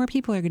more and more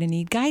people are going to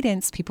need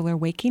guidance. People are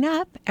waking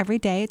up every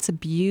day. It's a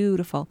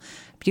beautiful,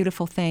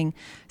 beautiful thing.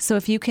 So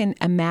if you can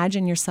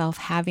imagine yourself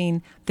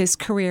having this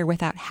career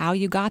without how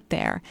you got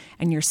there,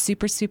 and you're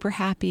super, super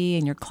happy,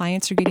 and your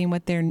clients are getting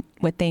what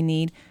they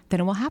need, then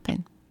it will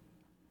happen.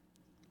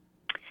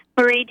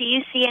 Marie, do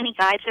you see any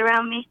guides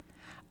around me?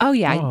 Oh,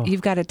 yeah,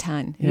 You've got a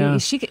ton. Yeah.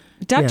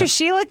 Dr.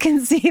 Sheila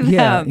can see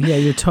them. Yeah,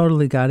 you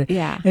totally got it.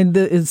 Yeah. And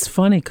it's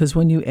funny because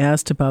when you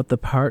asked about the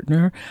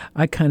partner,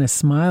 I kind of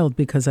smiled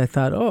because I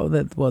thought,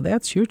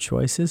 that's your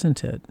choice,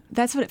 isn't it?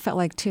 That's what it felt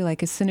like, too.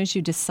 Like as soon as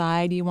you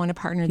decide you want a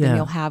partner, then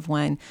you'll have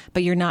one.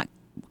 But you're not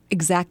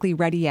exactly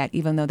ready yet,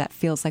 even though that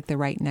feels like the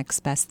right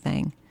next best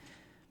thing.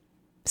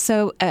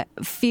 So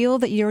feel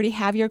that you already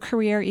have your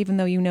career, even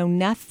though you know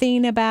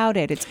nothing about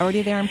it. It's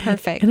already there and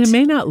perfect. And it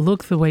may not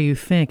look the way you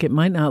think. It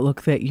might not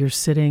look that you're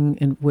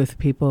sitting with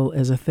people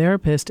as a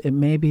therapist. It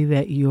may be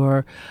that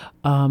you're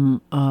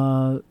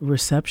a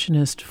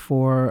receptionist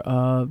for,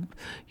 a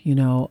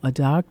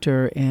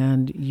doctor,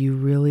 and you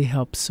really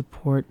help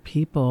support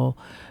people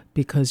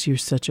because you're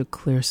such a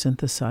clear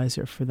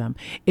synthesizer for them.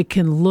 It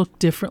can look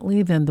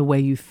differently than the way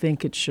you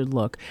think it should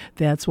look.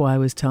 That's why I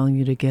was telling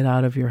you to get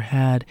out of your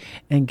head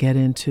and get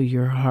into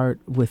your heart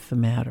with the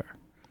matter.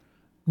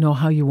 Know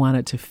how you want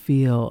it to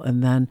feel,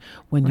 and then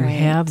when you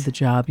have the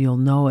job, you'll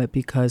know it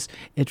because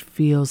it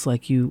feels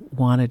like you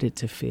wanted it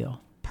to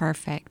feel.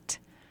 Perfect.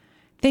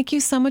 Thank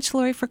you so much,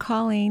 Lori, for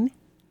calling.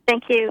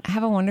 Thank you.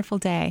 Have a wonderful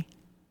day.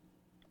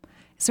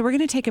 So we're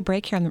going to take a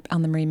break here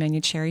on the Marie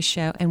Manuchehri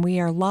Show, and we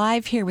are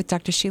live here with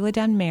Dr. Sheila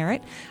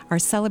Dunn-Merritt, our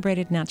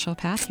celebrated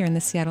naturopath here in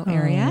the Seattle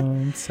area.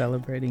 I'm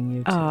celebrating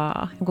you,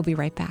 too. We'll be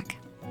right back.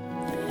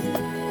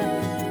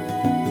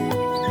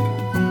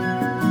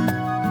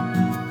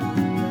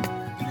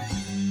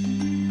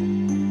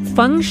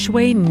 Feng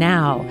Shui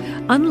Now.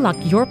 Unlock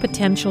your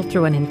potential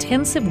through an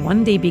intensive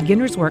one-day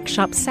beginner's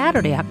workshop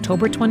Saturday,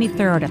 October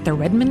 23rd at the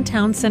Redmond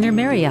Town Center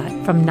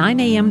Marriott from 9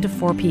 a.m. to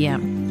 4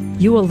 p.m.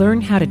 You will learn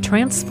how to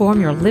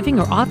transform your living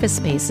or office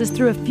spaces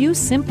through a few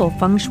simple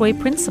Feng Shui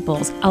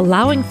principles,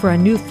 allowing for a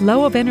new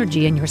flow of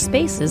energy in your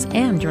spaces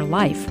and your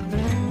life.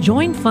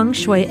 Join Feng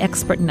Shui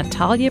expert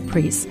Natalia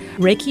Priest,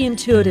 Reiki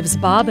intuitives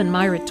Bob and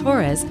Myra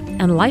Torres,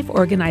 and life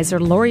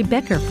organizer Lori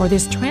Becker for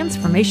this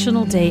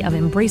transformational day of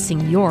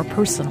embracing your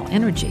personal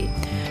energy.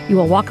 You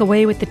will walk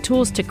away with the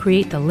tools to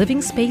create the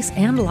living space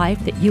and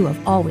life that you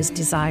have always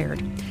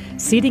desired.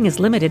 Seating is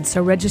limited,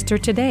 so register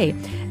today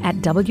at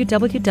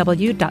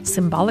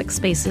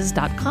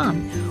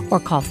www.symbolicspaces.com or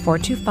call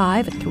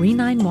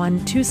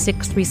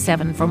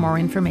 425-391-2637 for more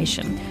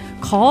information.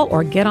 Call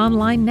or get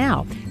online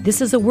now. This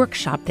is a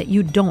workshop that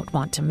you don't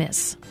want to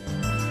miss.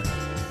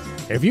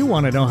 If you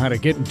want to know how to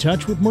get in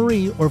touch with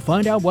Marie or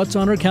find out what's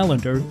on her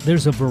calendar,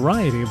 there's a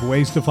variety of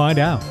ways to find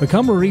out.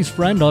 Become Marie's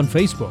friend on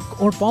Facebook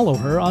or follow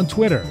her on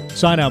Twitter.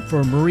 Sign up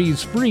for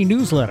Marie's free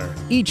newsletter.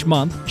 Each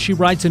month, she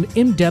writes an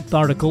in-depth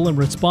article and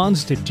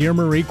responds to Dear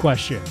Marie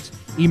questions.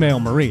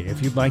 Email Marie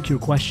if you'd like your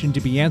question to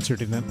be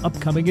answered in an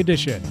upcoming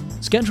edition.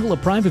 Schedule a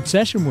private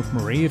session with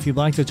Marie if you'd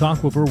like to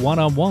talk with her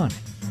one-on-one.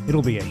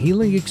 It'll be a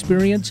healing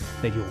experience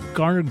that you'll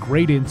garner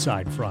great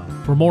insight from.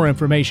 For more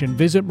information,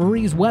 visit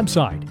Marie's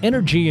website,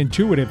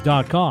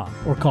 energyintuitive.com,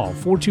 or call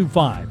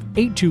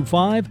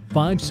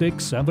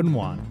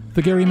 425-825-5671.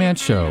 The Gary Mance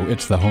Show,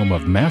 it's the home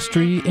of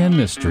mastery and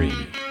mystery.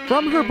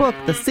 From her book,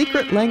 The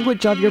Secret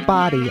Language of Your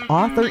Body,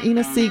 author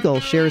Ina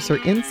Siegel shares her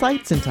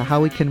insights into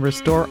how we can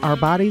restore our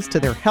bodies to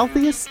their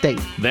healthiest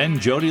state. Then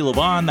Jody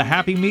Levon, the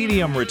Happy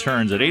Medium,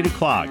 returns at 8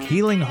 o'clock,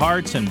 healing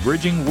hearts and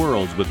bridging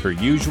worlds with her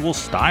usual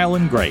style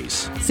and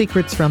grace.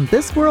 Secrets from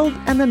this world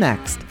and the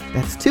next.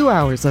 That's 2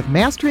 hours of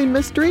mastering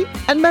mystery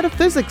and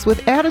metaphysics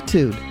with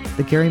attitude.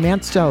 The Gary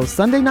Mance Show,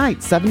 Sunday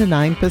night, 7 to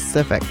 9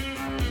 Pacific.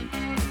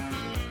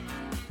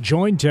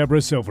 Join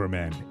Deborah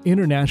Silverman,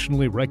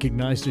 internationally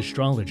recognized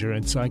astrologer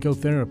and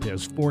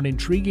psychotherapist, for an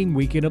intriguing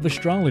weekend of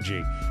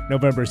astrology,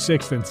 November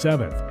 6th and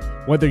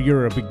 7th. Whether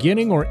you're a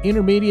beginning or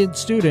intermediate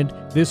student,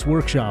 this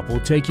workshop will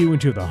take you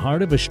into the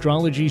heart of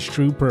astrology's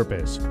true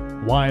purpose.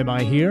 Why am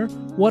I here?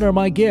 What are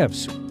my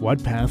gifts?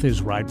 What path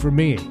is right for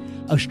me?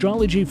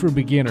 Astrology for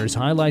Beginners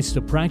highlights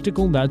the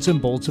practical nuts and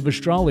bolts of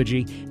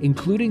astrology,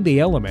 including the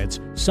elements,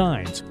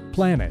 signs,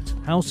 planets,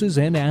 houses,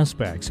 and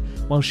aspects,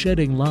 while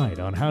shedding light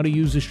on how to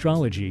use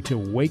astrology to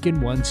awaken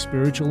one's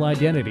spiritual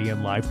identity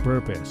and life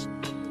purpose.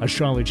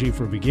 Astrology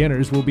for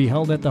Beginners will be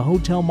held at the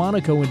Hotel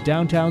Monaco in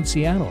downtown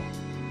Seattle.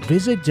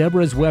 Visit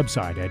Deborah's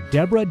website at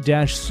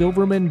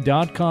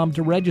deborah-silverman.com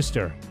to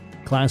register.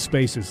 Class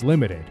space is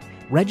limited.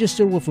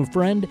 Register with a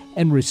friend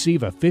and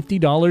receive a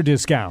 $50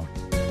 discount.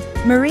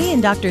 Marie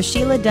and Dr.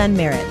 Sheila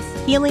Dunn-Merritt's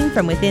Healing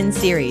from Within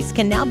series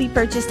can now be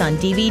purchased on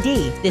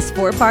DVD. This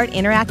 4-part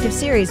interactive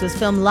series was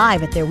filmed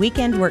live at their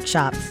weekend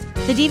workshops.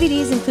 The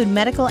DVDs include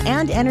medical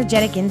and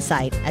energetic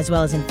insight, as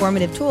well as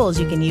informative tools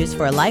you can use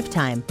for a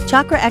lifetime.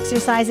 Chakra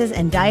exercises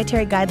and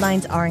dietary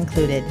guidelines are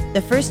included.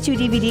 The first 2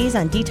 DVDs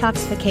on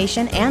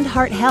detoxification and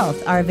heart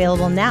health are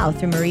available now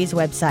through Marie's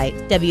website,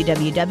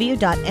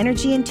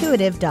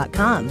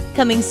 www.energyintuitive.com.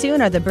 Coming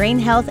soon are the Brain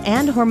Health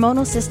and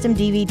Hormonal System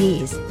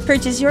DVDs.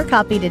 Purchase your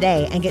copy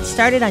today and get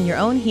started on your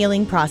own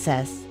healing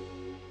process.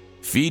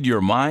 Feed your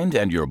mind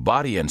and your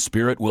body and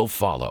spirit will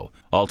follow.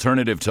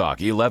 Alternative Talk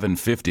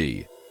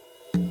 1150.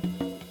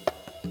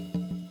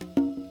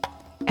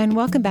 And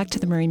welcome back to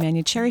the Marie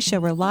Manuchehri Show.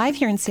 We're live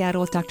here in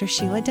Seattle with Dr.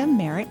 Sheila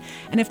Dunn-Merritt.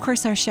 And of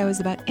course, our show is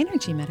about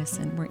energy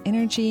medicine, where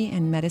energy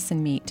and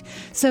medicine meet.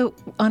 So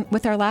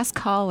with our last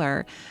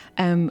caller,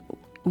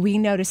 we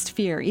noticed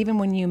fear, even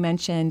when you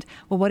mentioned,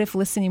 well, what if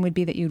listening would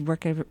be that you'd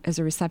work as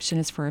a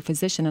receptionist for a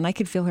physician? And I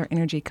could feel her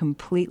energy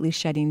completely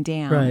shutting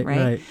down,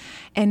 right?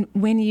 And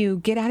when you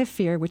get out of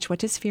fear, what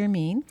does fear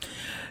mean?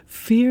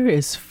 Fear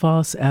is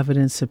false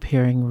evidence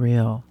appearing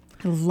real.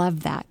 I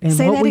love that. And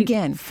Say that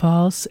again.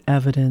 False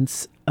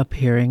evidence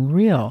appearing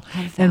real.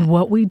 And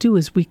what we do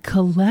is we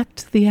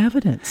collect the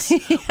evidence.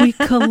 We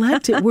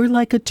collect it. We're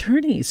like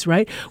attorneys,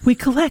 right? We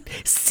collect,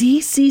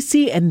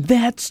 see, and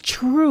that's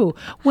true.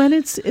 When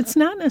it's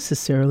not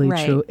necessarily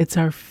true. It's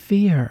our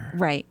fear.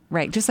 Right.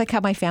 Just like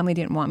how my family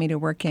didn't want me to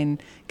work in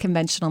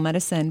conventional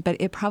medicine, but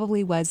it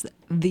probably was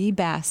the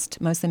best,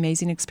 most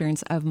amazing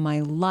experience of my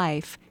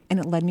life. And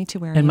it led me to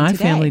where I am today. And my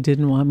family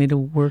didn't want me to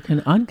work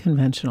in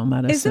unconventional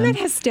medicine. Isn't it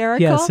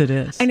hysterical? Yes, it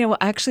is. I know. Well,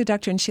 actually,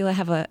 Dr. and Sheila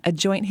have a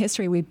joint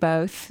history. We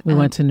both I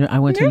went to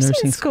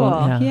nursing school.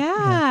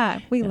 Yeah.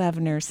 We love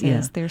nurses.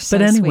 Yeah. They're so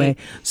But anyway,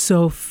 sweet.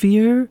 so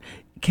fear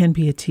can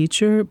be a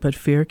teacher, but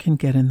fear can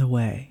get in the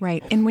way.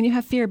 Right. And when you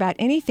have fear about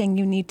anything,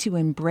 you need to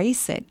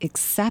embrace it,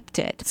 accept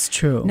it. It's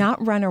true.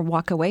 Not run or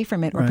walk away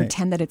from it or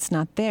pretend that it's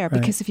not there.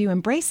 Because if you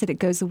embrace it, it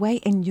goes away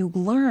and you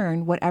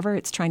learn whatever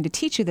it's trying to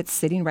teach you that's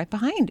sitting right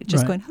behind it.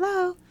 Just going,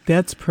 hello.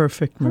 That's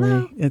perfect, Marie.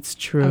 Hello. It's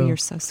true. Oh, you're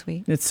so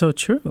sweet. It's so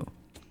true.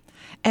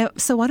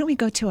 So why don't we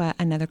go to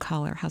another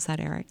caller? How's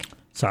that, Eric?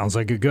 Sounds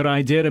like a good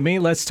idea to me.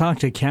 Let's talk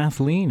to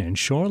Kathleen in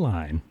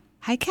Shoreline.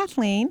 Hi,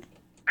 Kathleen.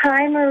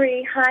 Hi,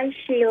 Marie. Hi,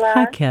 Sheila.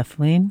 Hi,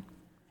 Kathleen.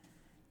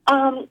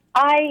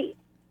 I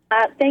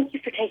thank you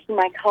for taking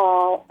my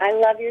call. I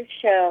love your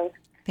show.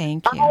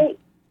 Thank you.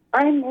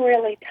 I'm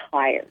really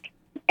tired.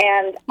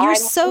 And You're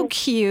so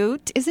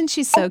cute. Isn't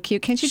she so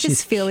cute? Can't you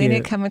just feeling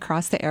it come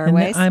across the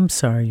airways? I'm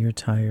sorry you're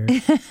tired.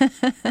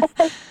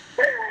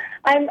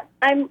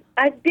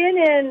 I've been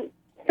in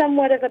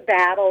somewhat of a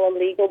battle, a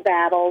legal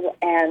battle,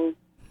 and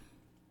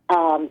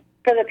for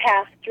the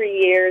past 3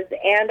 years,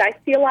 and I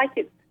feel like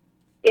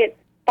it's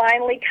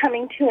finally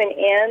coming to an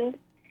end.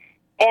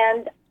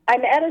 And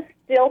I'm at a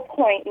still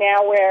point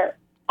now where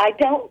I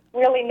don't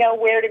really know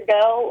where to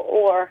go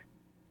or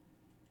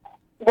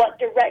what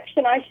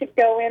direction I should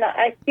go in.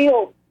 I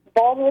feel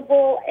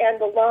vulnerable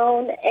and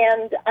alone,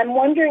 and I'm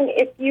wondering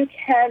if you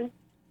can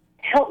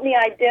help me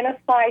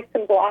identify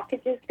some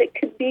blockages that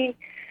could be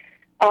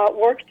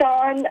worked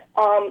on.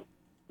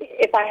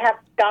 If I have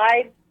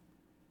guides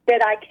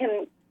that I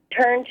can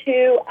turn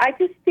to, I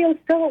just feel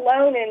so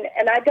alone,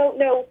 and I don't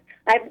know.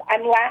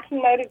 I'm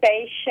lacking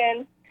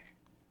motivation.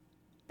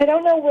 I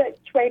don't know which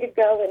way to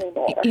go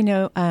anymore. You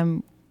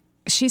know,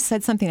 she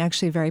said something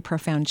actually very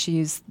profound. She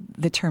used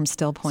the term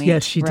still point.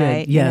 Yes, she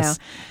right? did. Yes,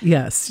 you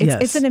know, yes.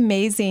 It's an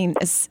amazing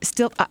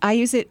still. I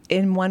use it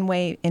in one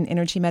way in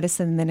energy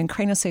medicine, and then in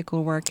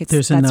craniosacral work,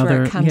 that's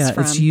where it comes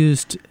from. It's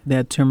used,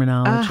 that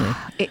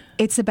terminology.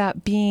 It's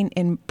about being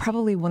in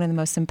probably one of the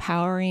most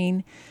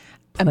empowering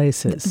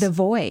places. The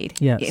void.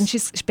 Yes. And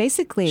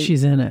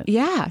she's in it.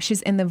 Yeah,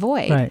 she's in the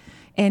void. Right.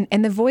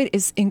 And the void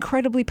is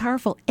incredibly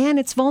powerful, and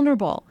it's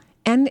vulnerable.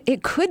 And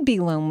it could be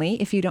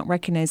lonely if you don't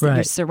recognize that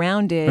you're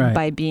surrounded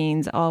by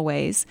beings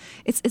always.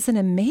 It's an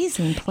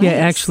amazing place. Yeah,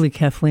 actually,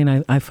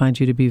 Kathleen, I find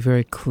you to be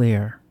very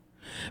clear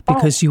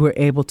because you were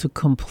able to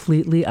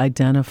completely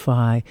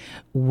identify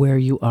where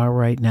you are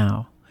right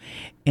now.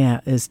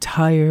 And is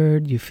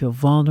tired, you feel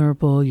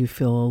vulnerable, you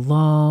feel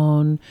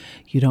alone,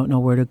 you don't know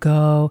where to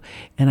go.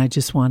 And I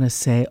just want to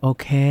say,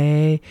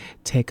 okay,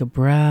 take a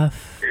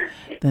breath,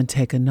 then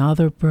take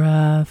another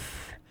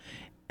breath,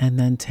 and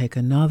then take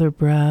another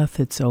breath.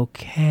 It's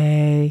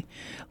okay.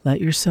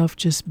 Let yourself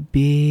just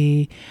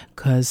be,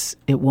 because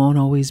it won't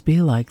always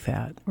be like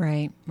that.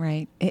 Right.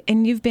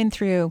 And you've been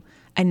through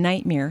a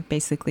nightmare,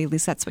 basically. At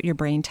least that's what your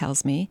brain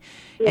tells me.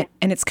 Yeah.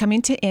 And it's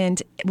coming to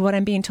end. What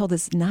I'm being told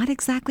is not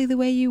exactly the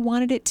way you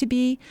wanted it to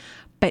be,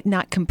 but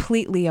not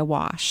completely a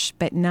wash,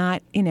 but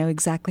not,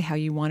 exactly how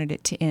you wanted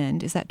it to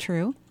end. Is that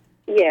true?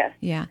 Yes.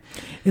 Yeah.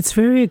 It's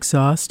very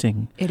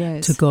exhausting. It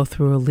is. To go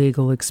through a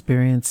legal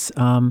experience.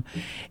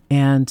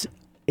 And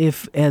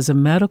if, as a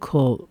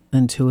medical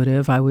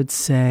intuitive, I would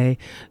say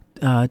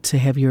to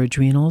have your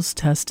adrenals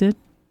tested.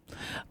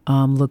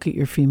 Look at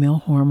your female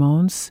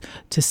hormones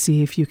to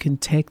see if you can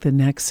take the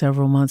next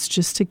several months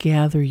just to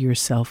gather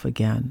yourself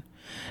again.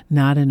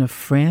 Not in a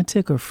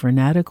frantic or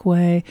frenetic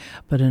way,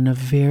 but in a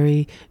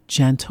very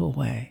gentle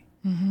way.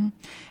 Mm-hmm.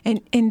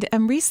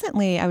 And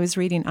recently I was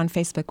reading on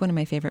Facebook, one of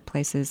my favorite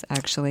places,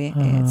 actually.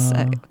 It's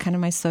kind of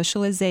my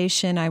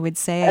socialization, I would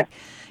say.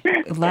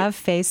 I love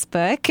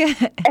Facebook.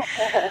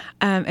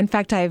 In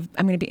fact, I'm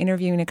going to be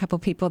interviewing a couple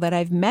people that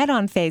I've met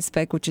on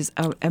Facebook, which is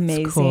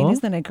amazing. Cool.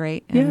 Isn't that a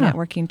great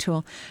networking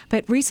tool?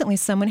 But recently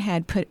someone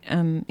had put,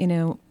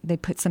 they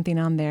put something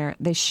on there.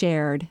 They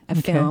shared a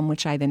film,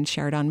 which I then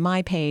shared on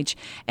my page.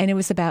 And it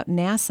was about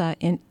NASA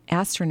and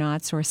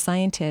astronauts or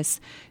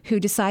scientists who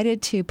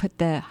decided to put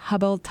the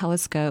Hubble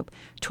telescope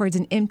towards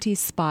an empty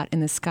spot in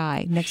the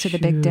sky next to the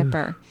Big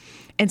Dipper.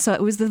 And so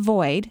it was the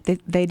void.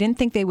 They didn't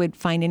think they would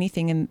find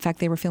anything. In fact,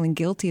 they were feeling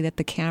guilty that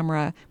the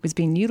camera was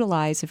being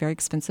utilized, a very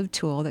expensive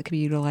tool that could be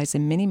utilized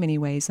in many, many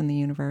ways in the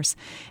universe.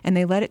 And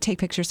they let it take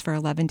pictures for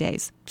 11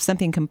 days.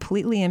 Something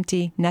completely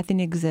empty, nothing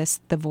exists,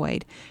 the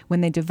void.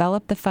 When they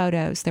developed the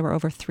photos, there were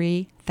over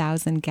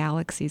 3,000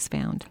 galaxies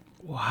found.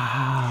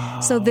 Wow.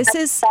 So this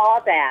is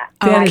saw that.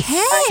 That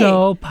is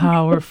so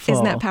powerful.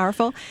 Isn't that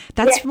powerful?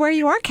 That's where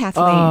you are,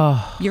 Kathleen.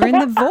 You're in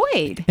the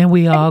void. And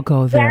we all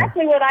go there.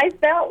 Exactly what I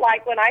felt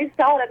like when I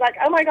saw it. I was like,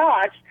 oh my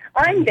gosh,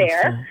 I'm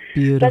there.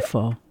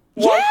 Beautiful.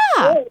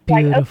 Like,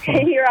 Beautiful.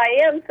 okay, here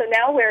I am. So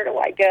now where do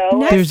I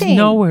go? There's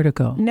nowhere to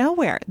go.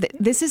 Nowhere.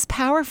 This is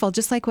powerful.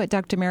 Just like what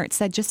Dr. Merritt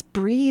said, just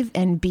breathe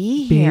and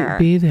be here.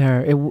 Be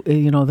there.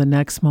 The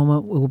next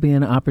moment will be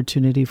an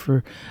opportunity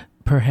for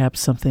perhaps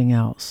something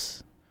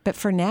else. But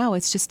for now,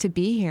 it's just to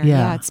be here.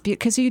 Yeah. It's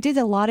because you did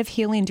a lot of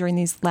healing during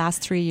these last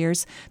 3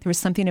 years. There was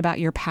something about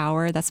your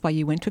power. That's why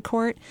you went to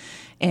court.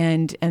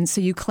 And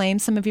so you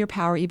claimed some of your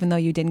power, even though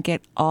you didn't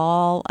get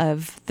all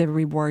of the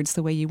rewards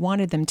the way you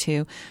wanted them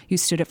to. You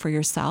stood up for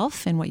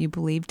yourself and what you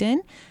believed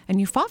in,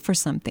 and you fought for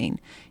something.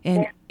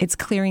 And it's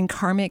clearing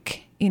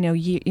karmic,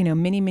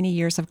 many, many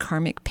years of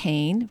karmic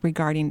pain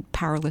regarding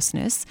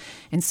powerlessness.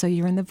 And so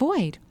you're in the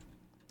void.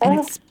 And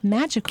it's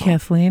magical.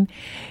 Kathleen,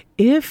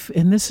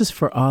 and this is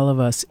for all of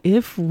us,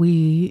 if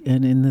we,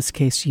 and in this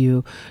case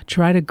you,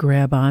 try to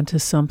grab onto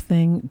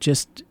something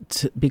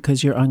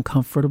because you're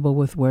uncomfortable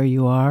with where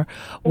you are,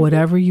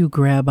 whatever you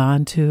grab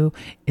onto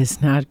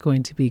is not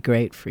going to be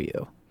great for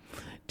you.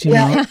 Do you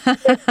know?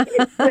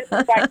 It's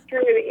quite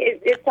true.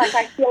 It's like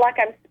I feel like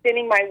I'm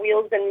spinning my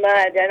wheels in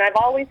mud, and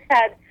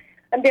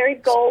I'm very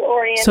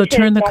goal-oriented. So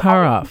turn the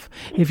car off.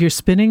 If you're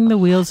spinning the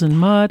wheels in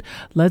mud,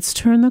 let's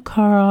turn the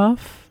car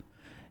off.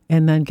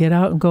 And then get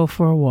out and go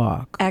for a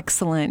walk.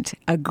 Excellent.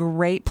 A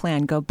great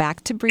plan. Go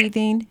back to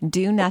breathing.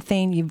 Do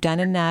nothing. You've done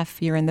enough.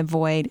 You're in the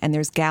void, and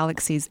there's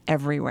galaxies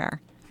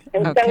everywhere.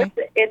 And so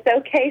it's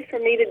okay for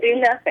me to do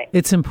nothing.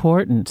 It's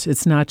important.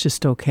 It's not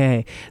just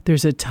okay.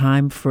 There's a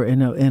time for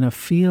in a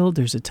field.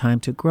 There's a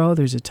time to grow.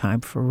 There's a time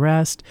for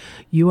rest.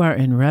 You are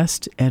in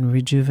rest and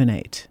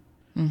rejuvenate.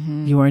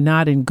 Mm-hmm. You are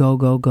not in go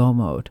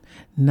mode.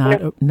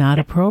 Not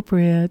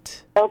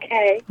appropriate.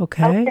 Okay.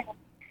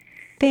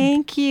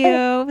 Thank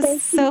you.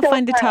 Thank so you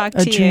fun to talk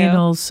to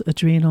Adrenal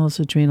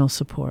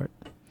support.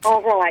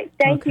 All right.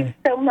 Thank you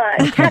so much.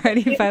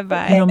 Alrighty,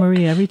 bye-bye.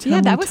 Marie, every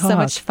time that was so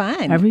much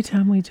fun. Every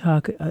time we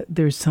talk,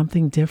 there's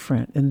something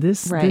different. And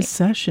this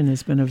session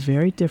has been a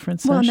very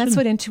different session. Well, and that's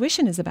what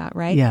intuition is about,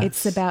 right? Yes.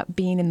 It's about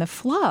being in the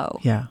flow.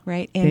 Yeah.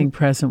 Right? And being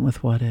present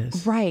with what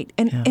is. Right.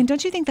 And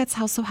don't you think that's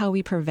also how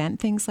we prevent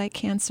things like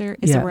cancer,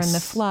 is that we're in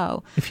the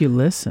flow? If you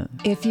listen.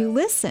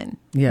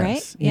 Yes.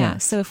 Right? Yeah.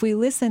 So if we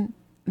listen,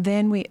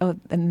 then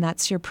and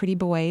that's your pretty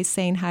boys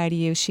saying hi to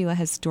you. Sheila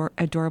has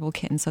adorable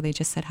kittens, so they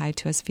just said hi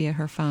to us via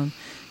her phone.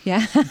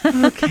 Yeah.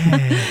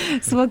 Okay.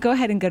 So we'll go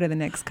ahead and go to the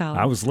next caller.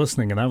 I was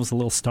listening, and that was a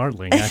little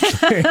startling,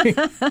 actually.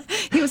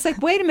 He was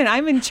like, wait a minute,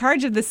 I'm in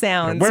charge of the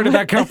sounds. Where did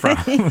that come from?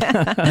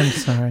 I'm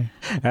sorry.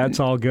 That's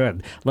all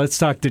good. Let's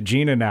talk to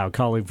Gina now,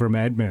 calling from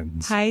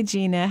Edmonds. Hi,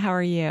 Gina. How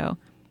are you?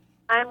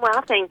 I'm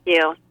well, thank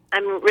you.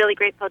 I'm really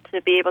grateful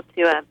to be able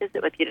to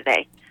visit with you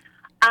today.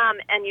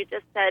 And you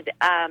just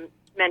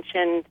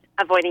mentioned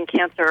avoiding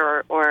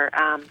cancer or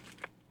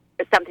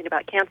something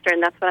about cancer,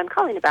 and that's what I'm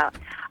calling about.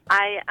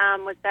 I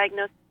was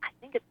diagnosed, I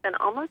think it's been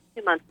almost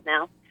 2 months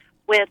now,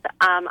 with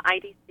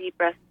IDC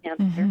breast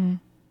cancer.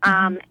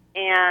 Mm-hmm.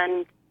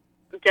 And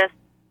just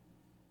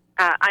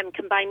I'm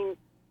combining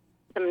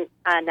some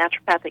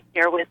naturopathic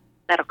care with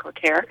medical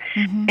care.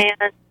 Mm-hmm.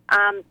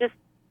 And just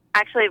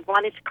actually I've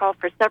wanted to call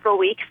for several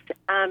weeks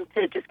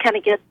to just kind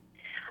of get,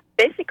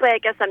 basically I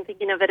guess I'm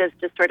thinking of it as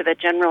just sort of a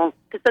general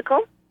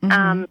physical.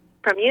 Mm-hmm.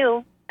 From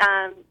you,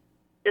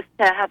 just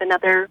to have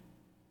another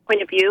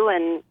point of view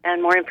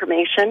and more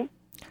information.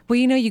 Well,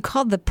 you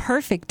called the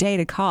perfect day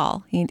to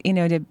call,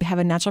 to have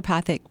a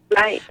naturopathic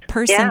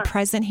person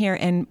present here,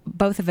 and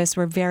both of us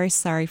were very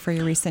sorry for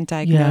your recent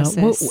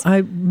diagnosis. Yeah,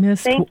 I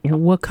missed,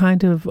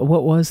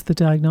 what was the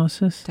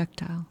diagnosis?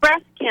 Ductile.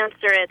 Breast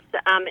cancer, it's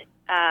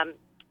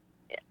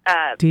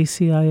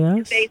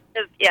DCIS?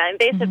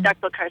 Invasive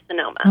ductal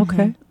carcinoma.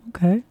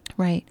 Okay.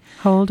 Right.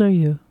 How old are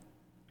you?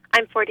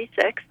 I'm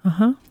 46.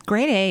 Uh-huh.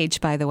 Great age,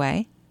 by the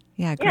way.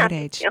 Yeah, great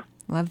age. You.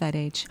 Love that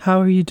age.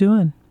 How are you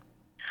doing?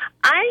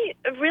 I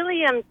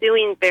really am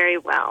doing very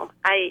well.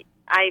 I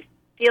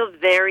feel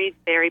very,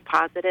 very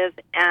positive,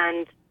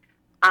 and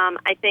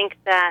I think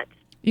that...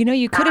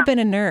 you could have been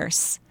a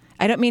nurse.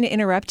 I don't mean to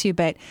interrupt you,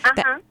 but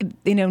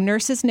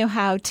nurses know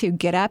how to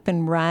get up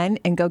and run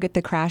and go get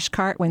the crash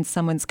cart when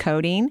someone's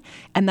coding,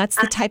 and that's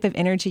the type of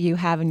energy you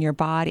have in your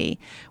body,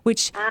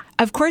 which,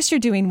 of course, you're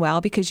doing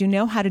well because you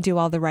know how to do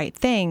all the right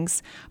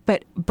things.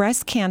 But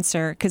breast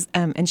cancer,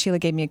 and Sheila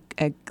gave me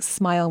a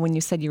smile when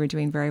you said you were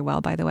doing very well,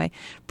 by the way.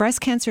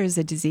 Breast cancer is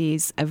a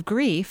disease of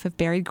grief, of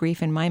buried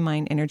grief in my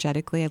mind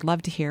energetically. I'd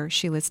love to hear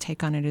Sheila's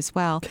take on it as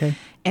well. Okay.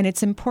 And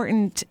it's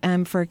important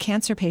for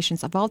cancer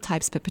patients of all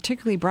types, but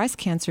particularly breast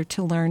cancer,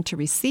 to learn to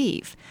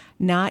receive,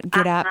 not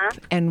get up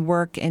and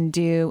work and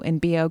do and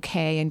be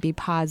okay and be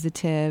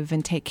positive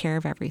and take care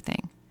of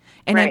everything.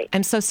 And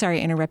I'm so sorry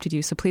I interrupted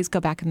you, so please go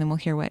back and then we'll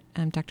hear what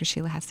Dr.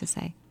 Sheila has to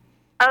say.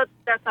 Oh,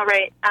 that's all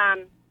right.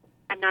 I'm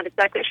not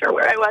exactly sure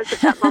where I was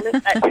at that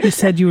moment. But you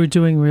said you were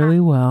doing really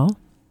well.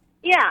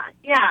 Yeah.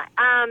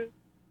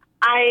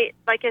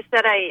 Like I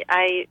said,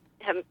 I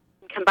am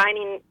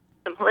combining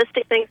some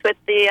holistic things with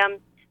the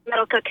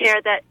medical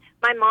care. That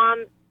my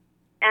mom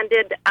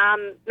ended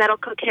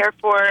medical care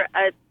for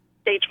a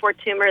stage 4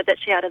 tumor that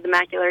she had of the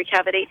macular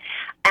cavity,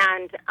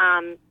 and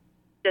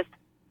just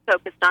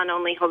focused on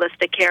only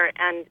holistic care,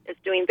 and is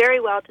doing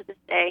very well to this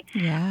day.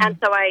 Yeah. And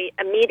so I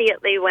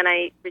immediately, when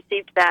I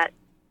received that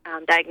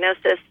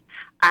diagnosis,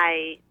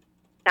 I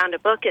found a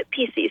book at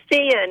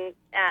PCC and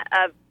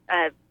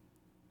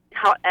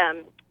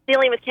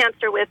dealing with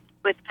cancer with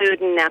food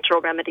and natural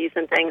remedies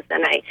and things,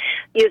 and I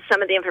used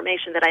some of the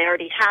information that I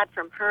already had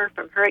from her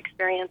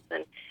experience,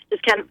 and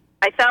just kind of,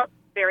 I felt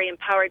very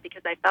empowered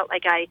because I felt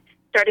like I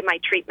started my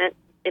treatment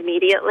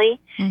immediately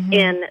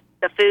in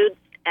the foods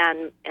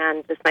and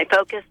just my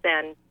focus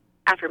and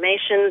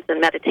affirmations and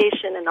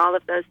meditation and all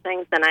of those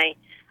things. And I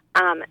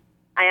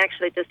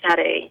actually just had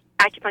a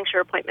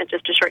acupuncture appointment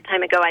just a short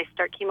time ago. I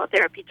start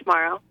chemotherapy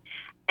tomorrow,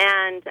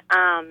 and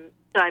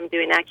so I'm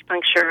doing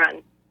acupuncture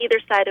on either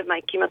side of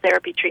my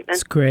chemotherapy treatment.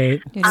 It's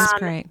great. It is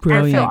great.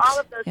 Brilliant. And so all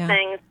of those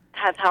things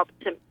have helped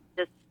to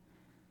just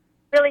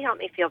really help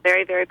me feel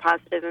very, very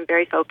positive and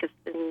very focused.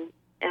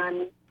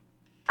 And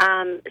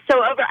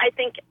so I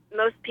think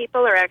most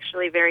people are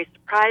actually very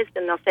surprised,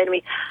 and they'll say to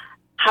me,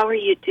 "How are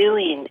you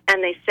doing?"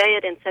 And they say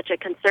it in such a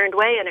concerned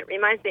way, and it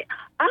reminds me,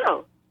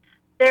 oh,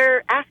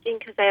 they're asking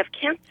because I have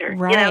cancer.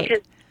 Right. You know,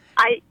 because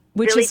I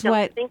really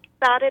don't think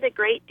about it a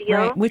great deal.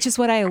 Right, which is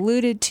what I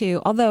alluded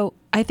to. Although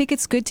I think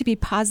it's good to be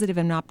positive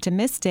and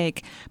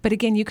optimistic, but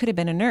again, you could have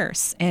been a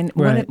nurse. And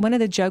one of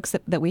the jokes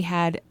that we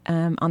had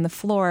on the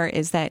floor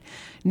is that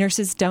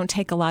nurses don't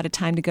take a lot of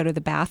time to go to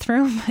the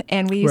bathroom.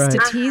 And we used to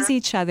tease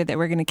each other that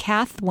we're going to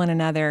cath one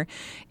another.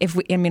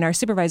 Our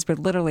supervisor would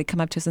literally come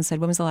up to us and said,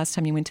 "When was the last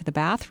time you went to the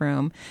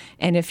bathroom?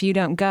 And if you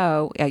don't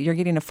go, you're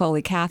getting a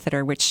Foley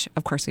catheter," which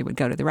of course we would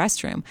go to the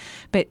restroom.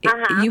 But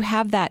you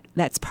have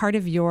that's part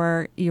of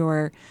your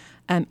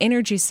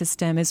energy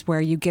system, is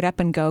where you get up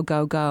and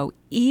go,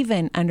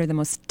 even under the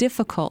most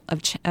difficult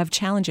of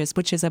challenges,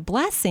 which is a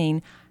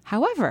blessing.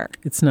 However,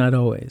 it's not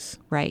always.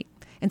 Right.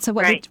 And so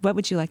what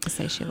would you like to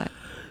say, Sheila?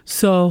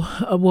 So,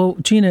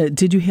 Gina,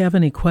 did you have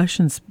any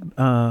questions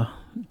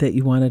that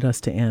you wanted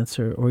us to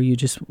answer, or you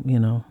just,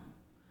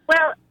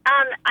 Well,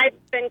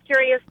 I've been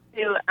curious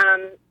to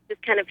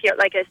just kind of hear,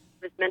 like I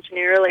was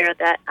mentioning earlier,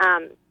 that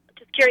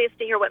just curious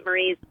to hear what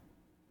Marie's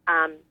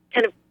kind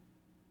of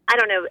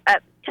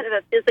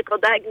a physical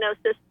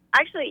diagnosis.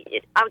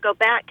 Actually, I'll go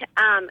back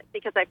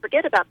because I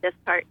forget about this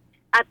part.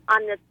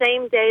 On the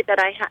same day that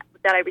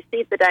I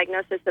received the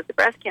diagnosis of the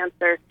breast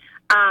cancer,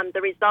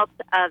 the results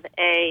of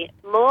a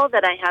mole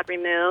that I had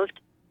removed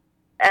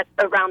at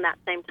around that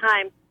same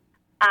time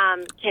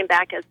came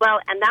back as well,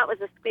 and that was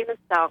a squamous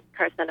cell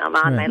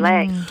carcinoma on my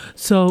leg.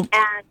 So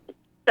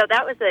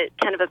that was a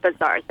kind of a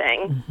bizarre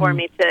thing for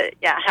me to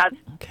have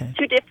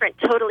two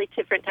totally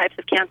different types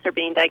of cancer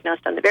being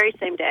diagnosed on the very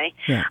same day.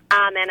 Yeah.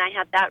 And I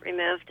had that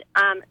removed.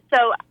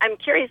 So I'm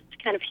curious to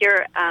kind of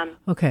hear.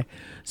 Okay.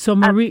 So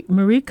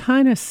Marie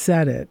kind of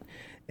said it,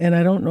 and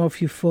I don't know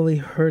if you fully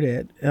heard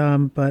it,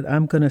 but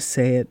I'm going to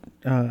say it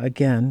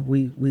again.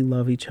 We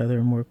love each other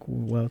and work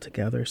well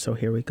together, so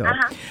here we go.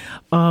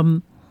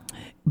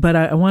 But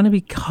I want to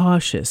be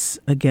cautious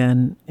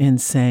again in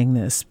saying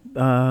this.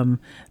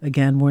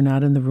 Again, we're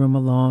not in the room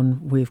alone.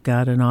 We've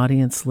got an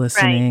audience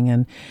listening,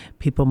 and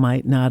people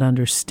might not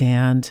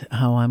understand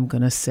how I'm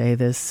going to say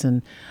this,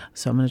 and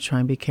so I'm going to try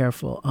and be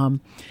careful.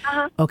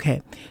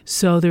 Okay,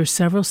 so there's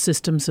several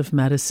systems of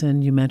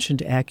medicine. You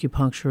mentioned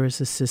acupuncture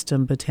as a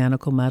system,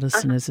 botanical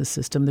medicine as a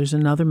system. There's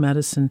another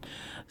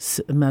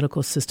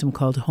medical system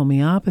called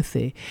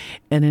homeopathy,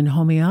 and in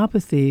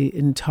homeopathy,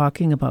 in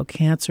talking about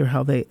cancer,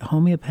 how the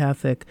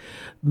homeopathic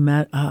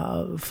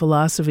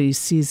philosophy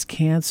sees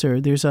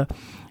cancer, there's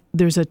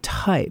a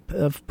type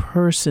of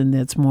person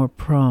that's more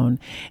prone,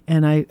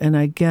 and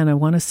again I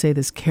want to say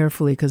this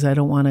carefully because I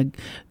don't want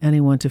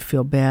anyone to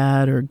feel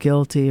bad or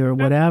guilty or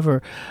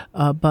whatever,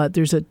 but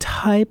there's a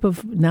type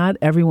of, not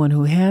everyone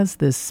who has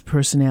this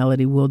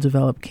personality will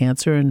develop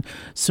cancer, and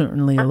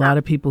certainly a lot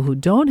of people who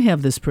don't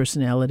have this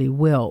personality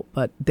will.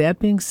 But that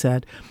being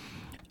said,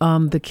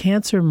 the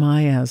cancer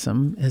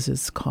miasm, as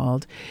it's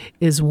called,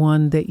 is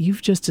one that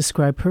you've just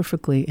described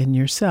perfectly in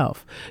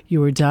yourself.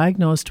 You were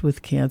diagnosed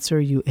with cancer,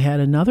 you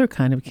had another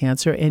kind of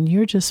cancer, and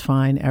you're just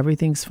fine.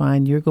 Everything's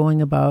fine. You're going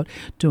about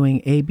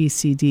doing A, B,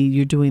 C, D.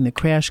 You're doing the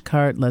crash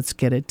cart. Let's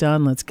get it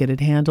done. Let's get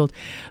it handled.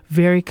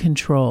 Very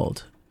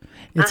controlled.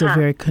 It's a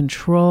very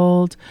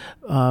controlled,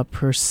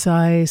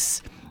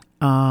 precise,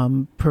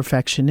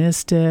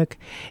 perfectionistic,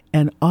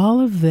 and all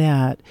of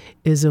that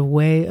is a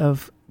way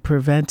of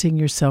preventing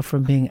yourself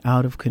from being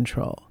out of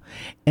control.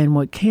 And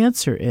what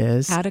cancer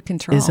is out of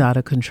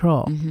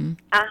control.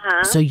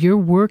 So you're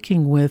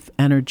working with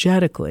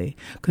energetically,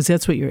 because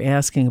that's what you're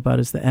asking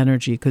about, is the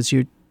energy, because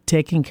you're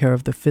taking care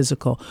of the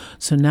physical.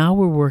 So now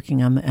we're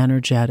working on the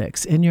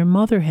energetics. And your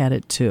mother had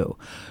it too.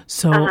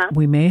 So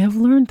we may have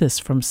learned this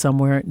from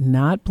somewhere,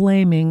 not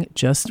blaming,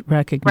 just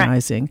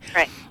recognizing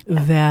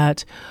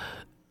that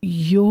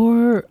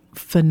your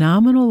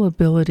phenomenal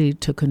ability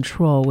to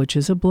control, which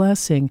is a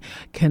blessing,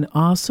 can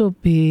also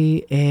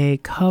be a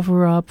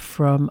cover-up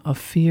from a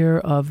fear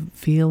of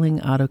feeling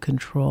out of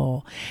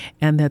control.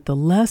 And that the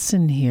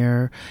lesson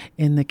here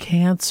in the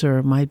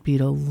Cancer might be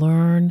to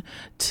learn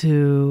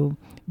to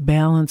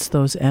balance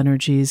those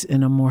energies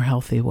in a more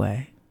healthy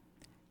way.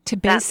 To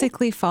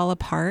basically fall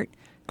apart,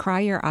 cry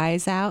your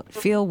eyes out,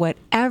 feel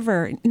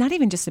whatever, not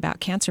even just about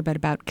cancer, but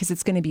about, because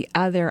it's going to be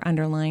other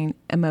underlying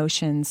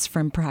emotions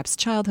from perhaps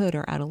childhood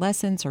or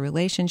adolescence or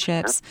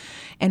relationships,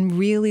 and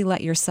really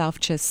let yourself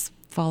just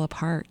fall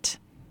apart.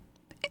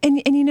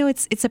 And you know,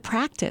 it's a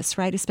practice,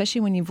 right? Especially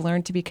when you've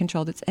learned to be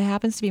controlled. It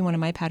happens to be one of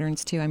my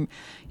patterns too. I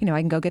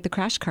can go get the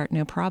crash cart,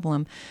 no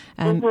problem.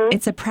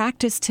 It's a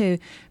practice to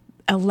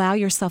allow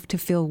yourself to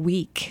feel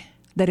weak,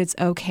 that it's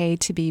okay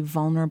to be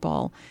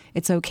vulnerable.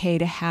 It's okay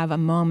to have a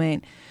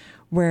moment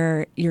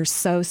where you're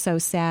so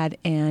sad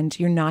and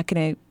you're not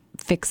going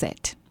to fix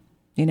it.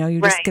 You know,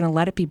 you're just going to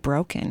let it be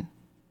broken.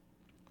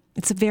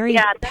 It's a very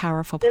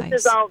powerful place.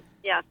 This is all,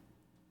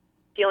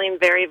 feeling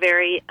very,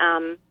 very,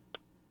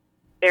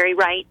 very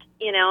right.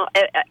 You know,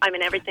 I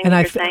mean, everything and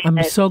you're saying.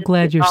 I'm so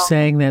glad you're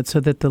saying that, so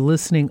that the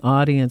listening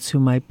audience who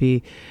might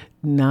be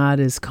not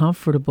as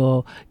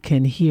comfortable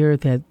can hear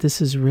that this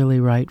is really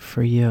right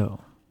for you.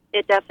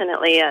 It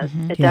definitely is.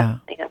 It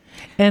definitely is.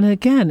 And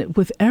again,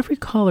 with every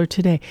caller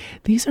today,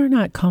 these are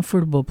not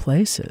comfortable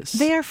places.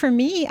 They are for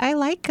me. I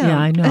like them.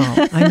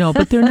 Yeah, I know.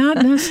 But they're not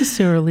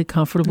necessarily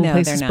comfortable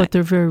places, but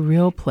they're very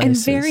real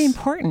places. And very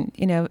important,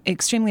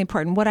 extremely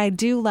important. What I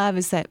do love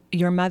is that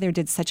your mother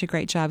did such a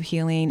great job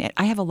healing.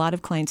 I have a lot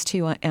of clients,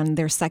 too, on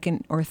their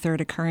second or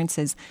third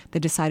occurrences that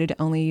decided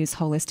to only use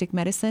holistic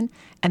medicine,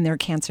 and they're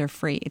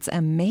cancer-free. It's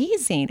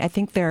amazing. I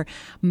think their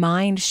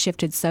mind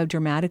shifted so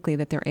dramatically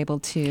that they're able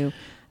to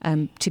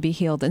be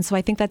healed. And so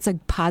I think that's a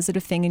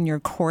positive thing in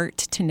your court,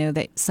 to know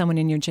that someone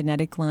in your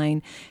genetic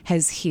line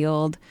has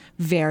healed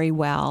very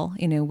well,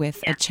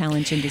 with a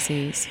challenging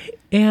disease.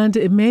 And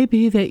it may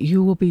be that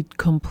you will be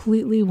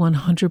completely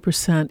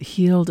 100%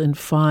 healed and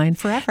fine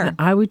forever. And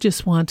I would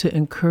just want to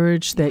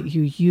encourage that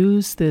you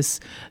use this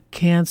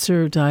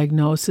cancer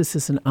diagnosis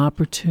as an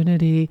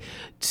opportunity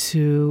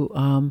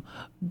to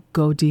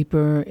go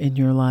deeper in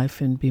your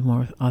life and be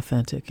more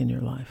authentic in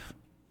your life.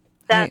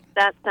 That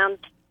sounds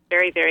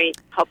very, very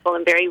helpful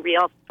and very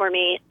real for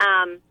me.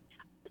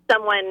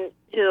 Someone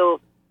who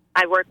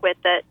I work with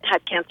that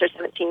had cancer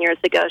 17 years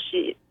ago,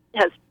 she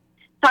has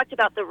talked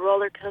about the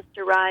roller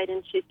coaster ride,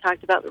 and she's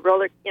talked about the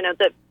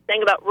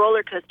thing about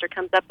roller coaster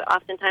comes up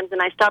oftentimes, and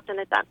I stopped and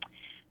I thought,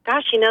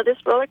 gosh, this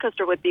roller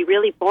coaster would be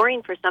really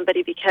boring for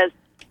somebody because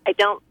I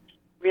don't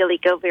really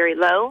go very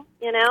low,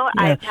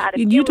 I've had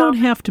you don't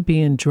have to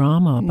be in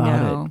drama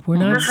about it. We're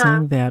not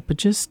saying that, but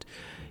just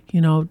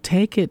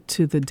take it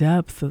to the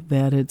depth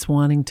that it's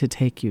wanting to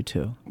take you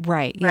to.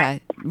 Right. Yeah.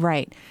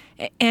 Right.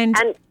 And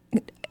I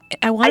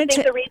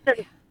think the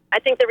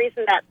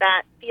reason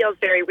that feels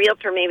very real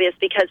for me is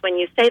because when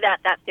you say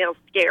that feels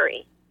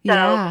scary. So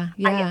I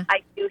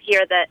do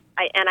hear that,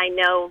 I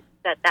know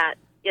that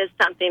is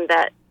something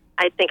that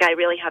I think I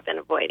really have been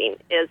avoiding,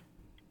 is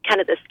kind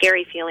of the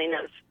scary feeling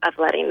of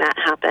letting that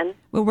happen.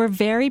 Well, we're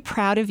very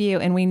proud of you,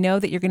 and we know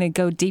that you're going to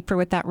go deeper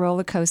with that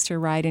roller coaster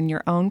ride and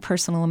your own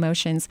personal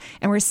emotions.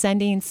 And we're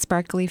sending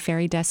sparkly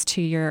fairy dust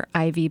to your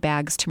IV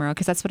bags tomorrow,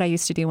 because that's what I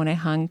used to do when I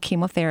hung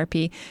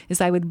chemotherapy,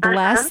 is I would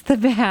bless the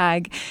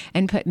bag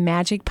and put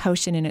magic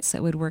potion in it so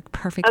it would work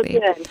perfectly.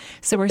 Oh, good.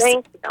 So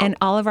and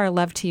all of our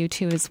love to you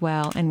too as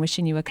well, and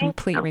wishing you a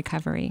complete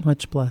recovery.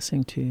 Much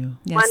blessing to you.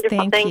 Yes,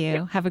 wonderful. Thank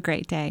you. Have a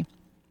great day.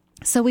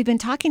 So we've been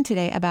talking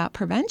today about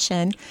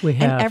prevention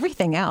and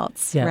everything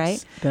else,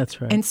 right? That's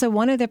right. And so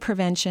one of the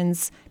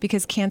preventions,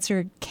 because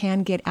cancer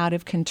can get out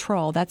of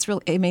control, that's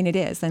really, it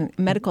is, and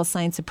medical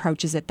science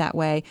approaches it that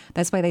way.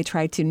 That's why they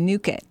try to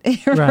nuke it,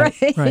 right?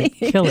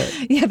 Kill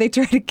it. Yeah, they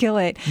try to kill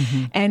it.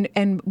 Mm-hmm.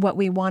 And what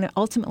we want to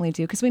ultimately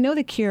do, because we know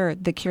the cure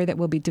that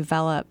will be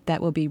developed,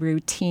 that will be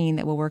routine,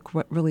 that will work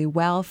really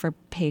well for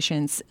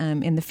patients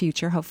in the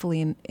future,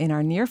 hopefully in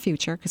our near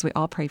future, because we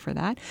all pray for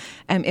that.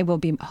 It will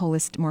be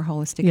more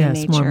holistic.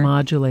 Yes, more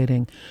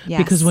modulating.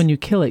 Yes. Because when you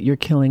kill it, you're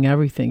killing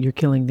everything. You're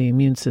killing the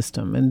immune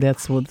system, and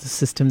that's the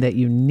system that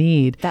you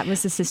need. That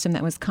was the system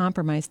that was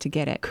compromised to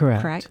get it.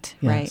 Correct?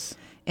 Yes. Right.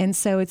 And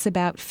so it's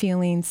about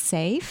feeling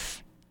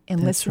safe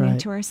and listening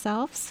to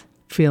ourselves.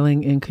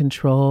 Feeling in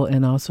control,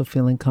 and also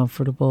feeling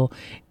comfortable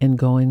and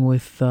going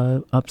with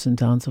the ups and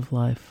downs of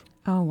life.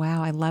 Oh,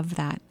 wow. I love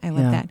that. I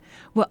love that.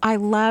 Well, I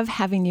love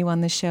having you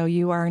on the show.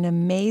 You are an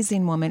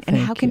amazing woman. And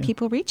how can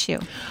people reach you?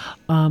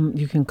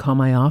 You can call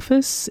my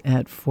office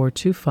at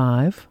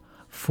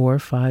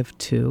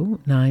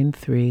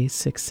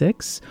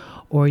 425-452-9366,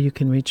 or you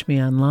can reach me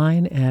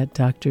online at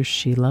Dr.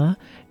 Sheila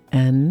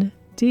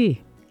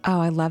N.D. Oh,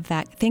 I love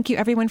that. Thank you,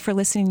 everyone, for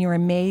listening. You're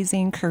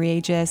amazing,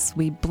 courageous.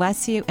 We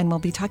bless you, and we'll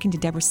be talking to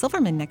Deborah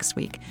Silverman next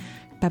week.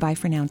 Bye-bye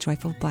for now.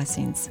 Joyful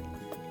blessings.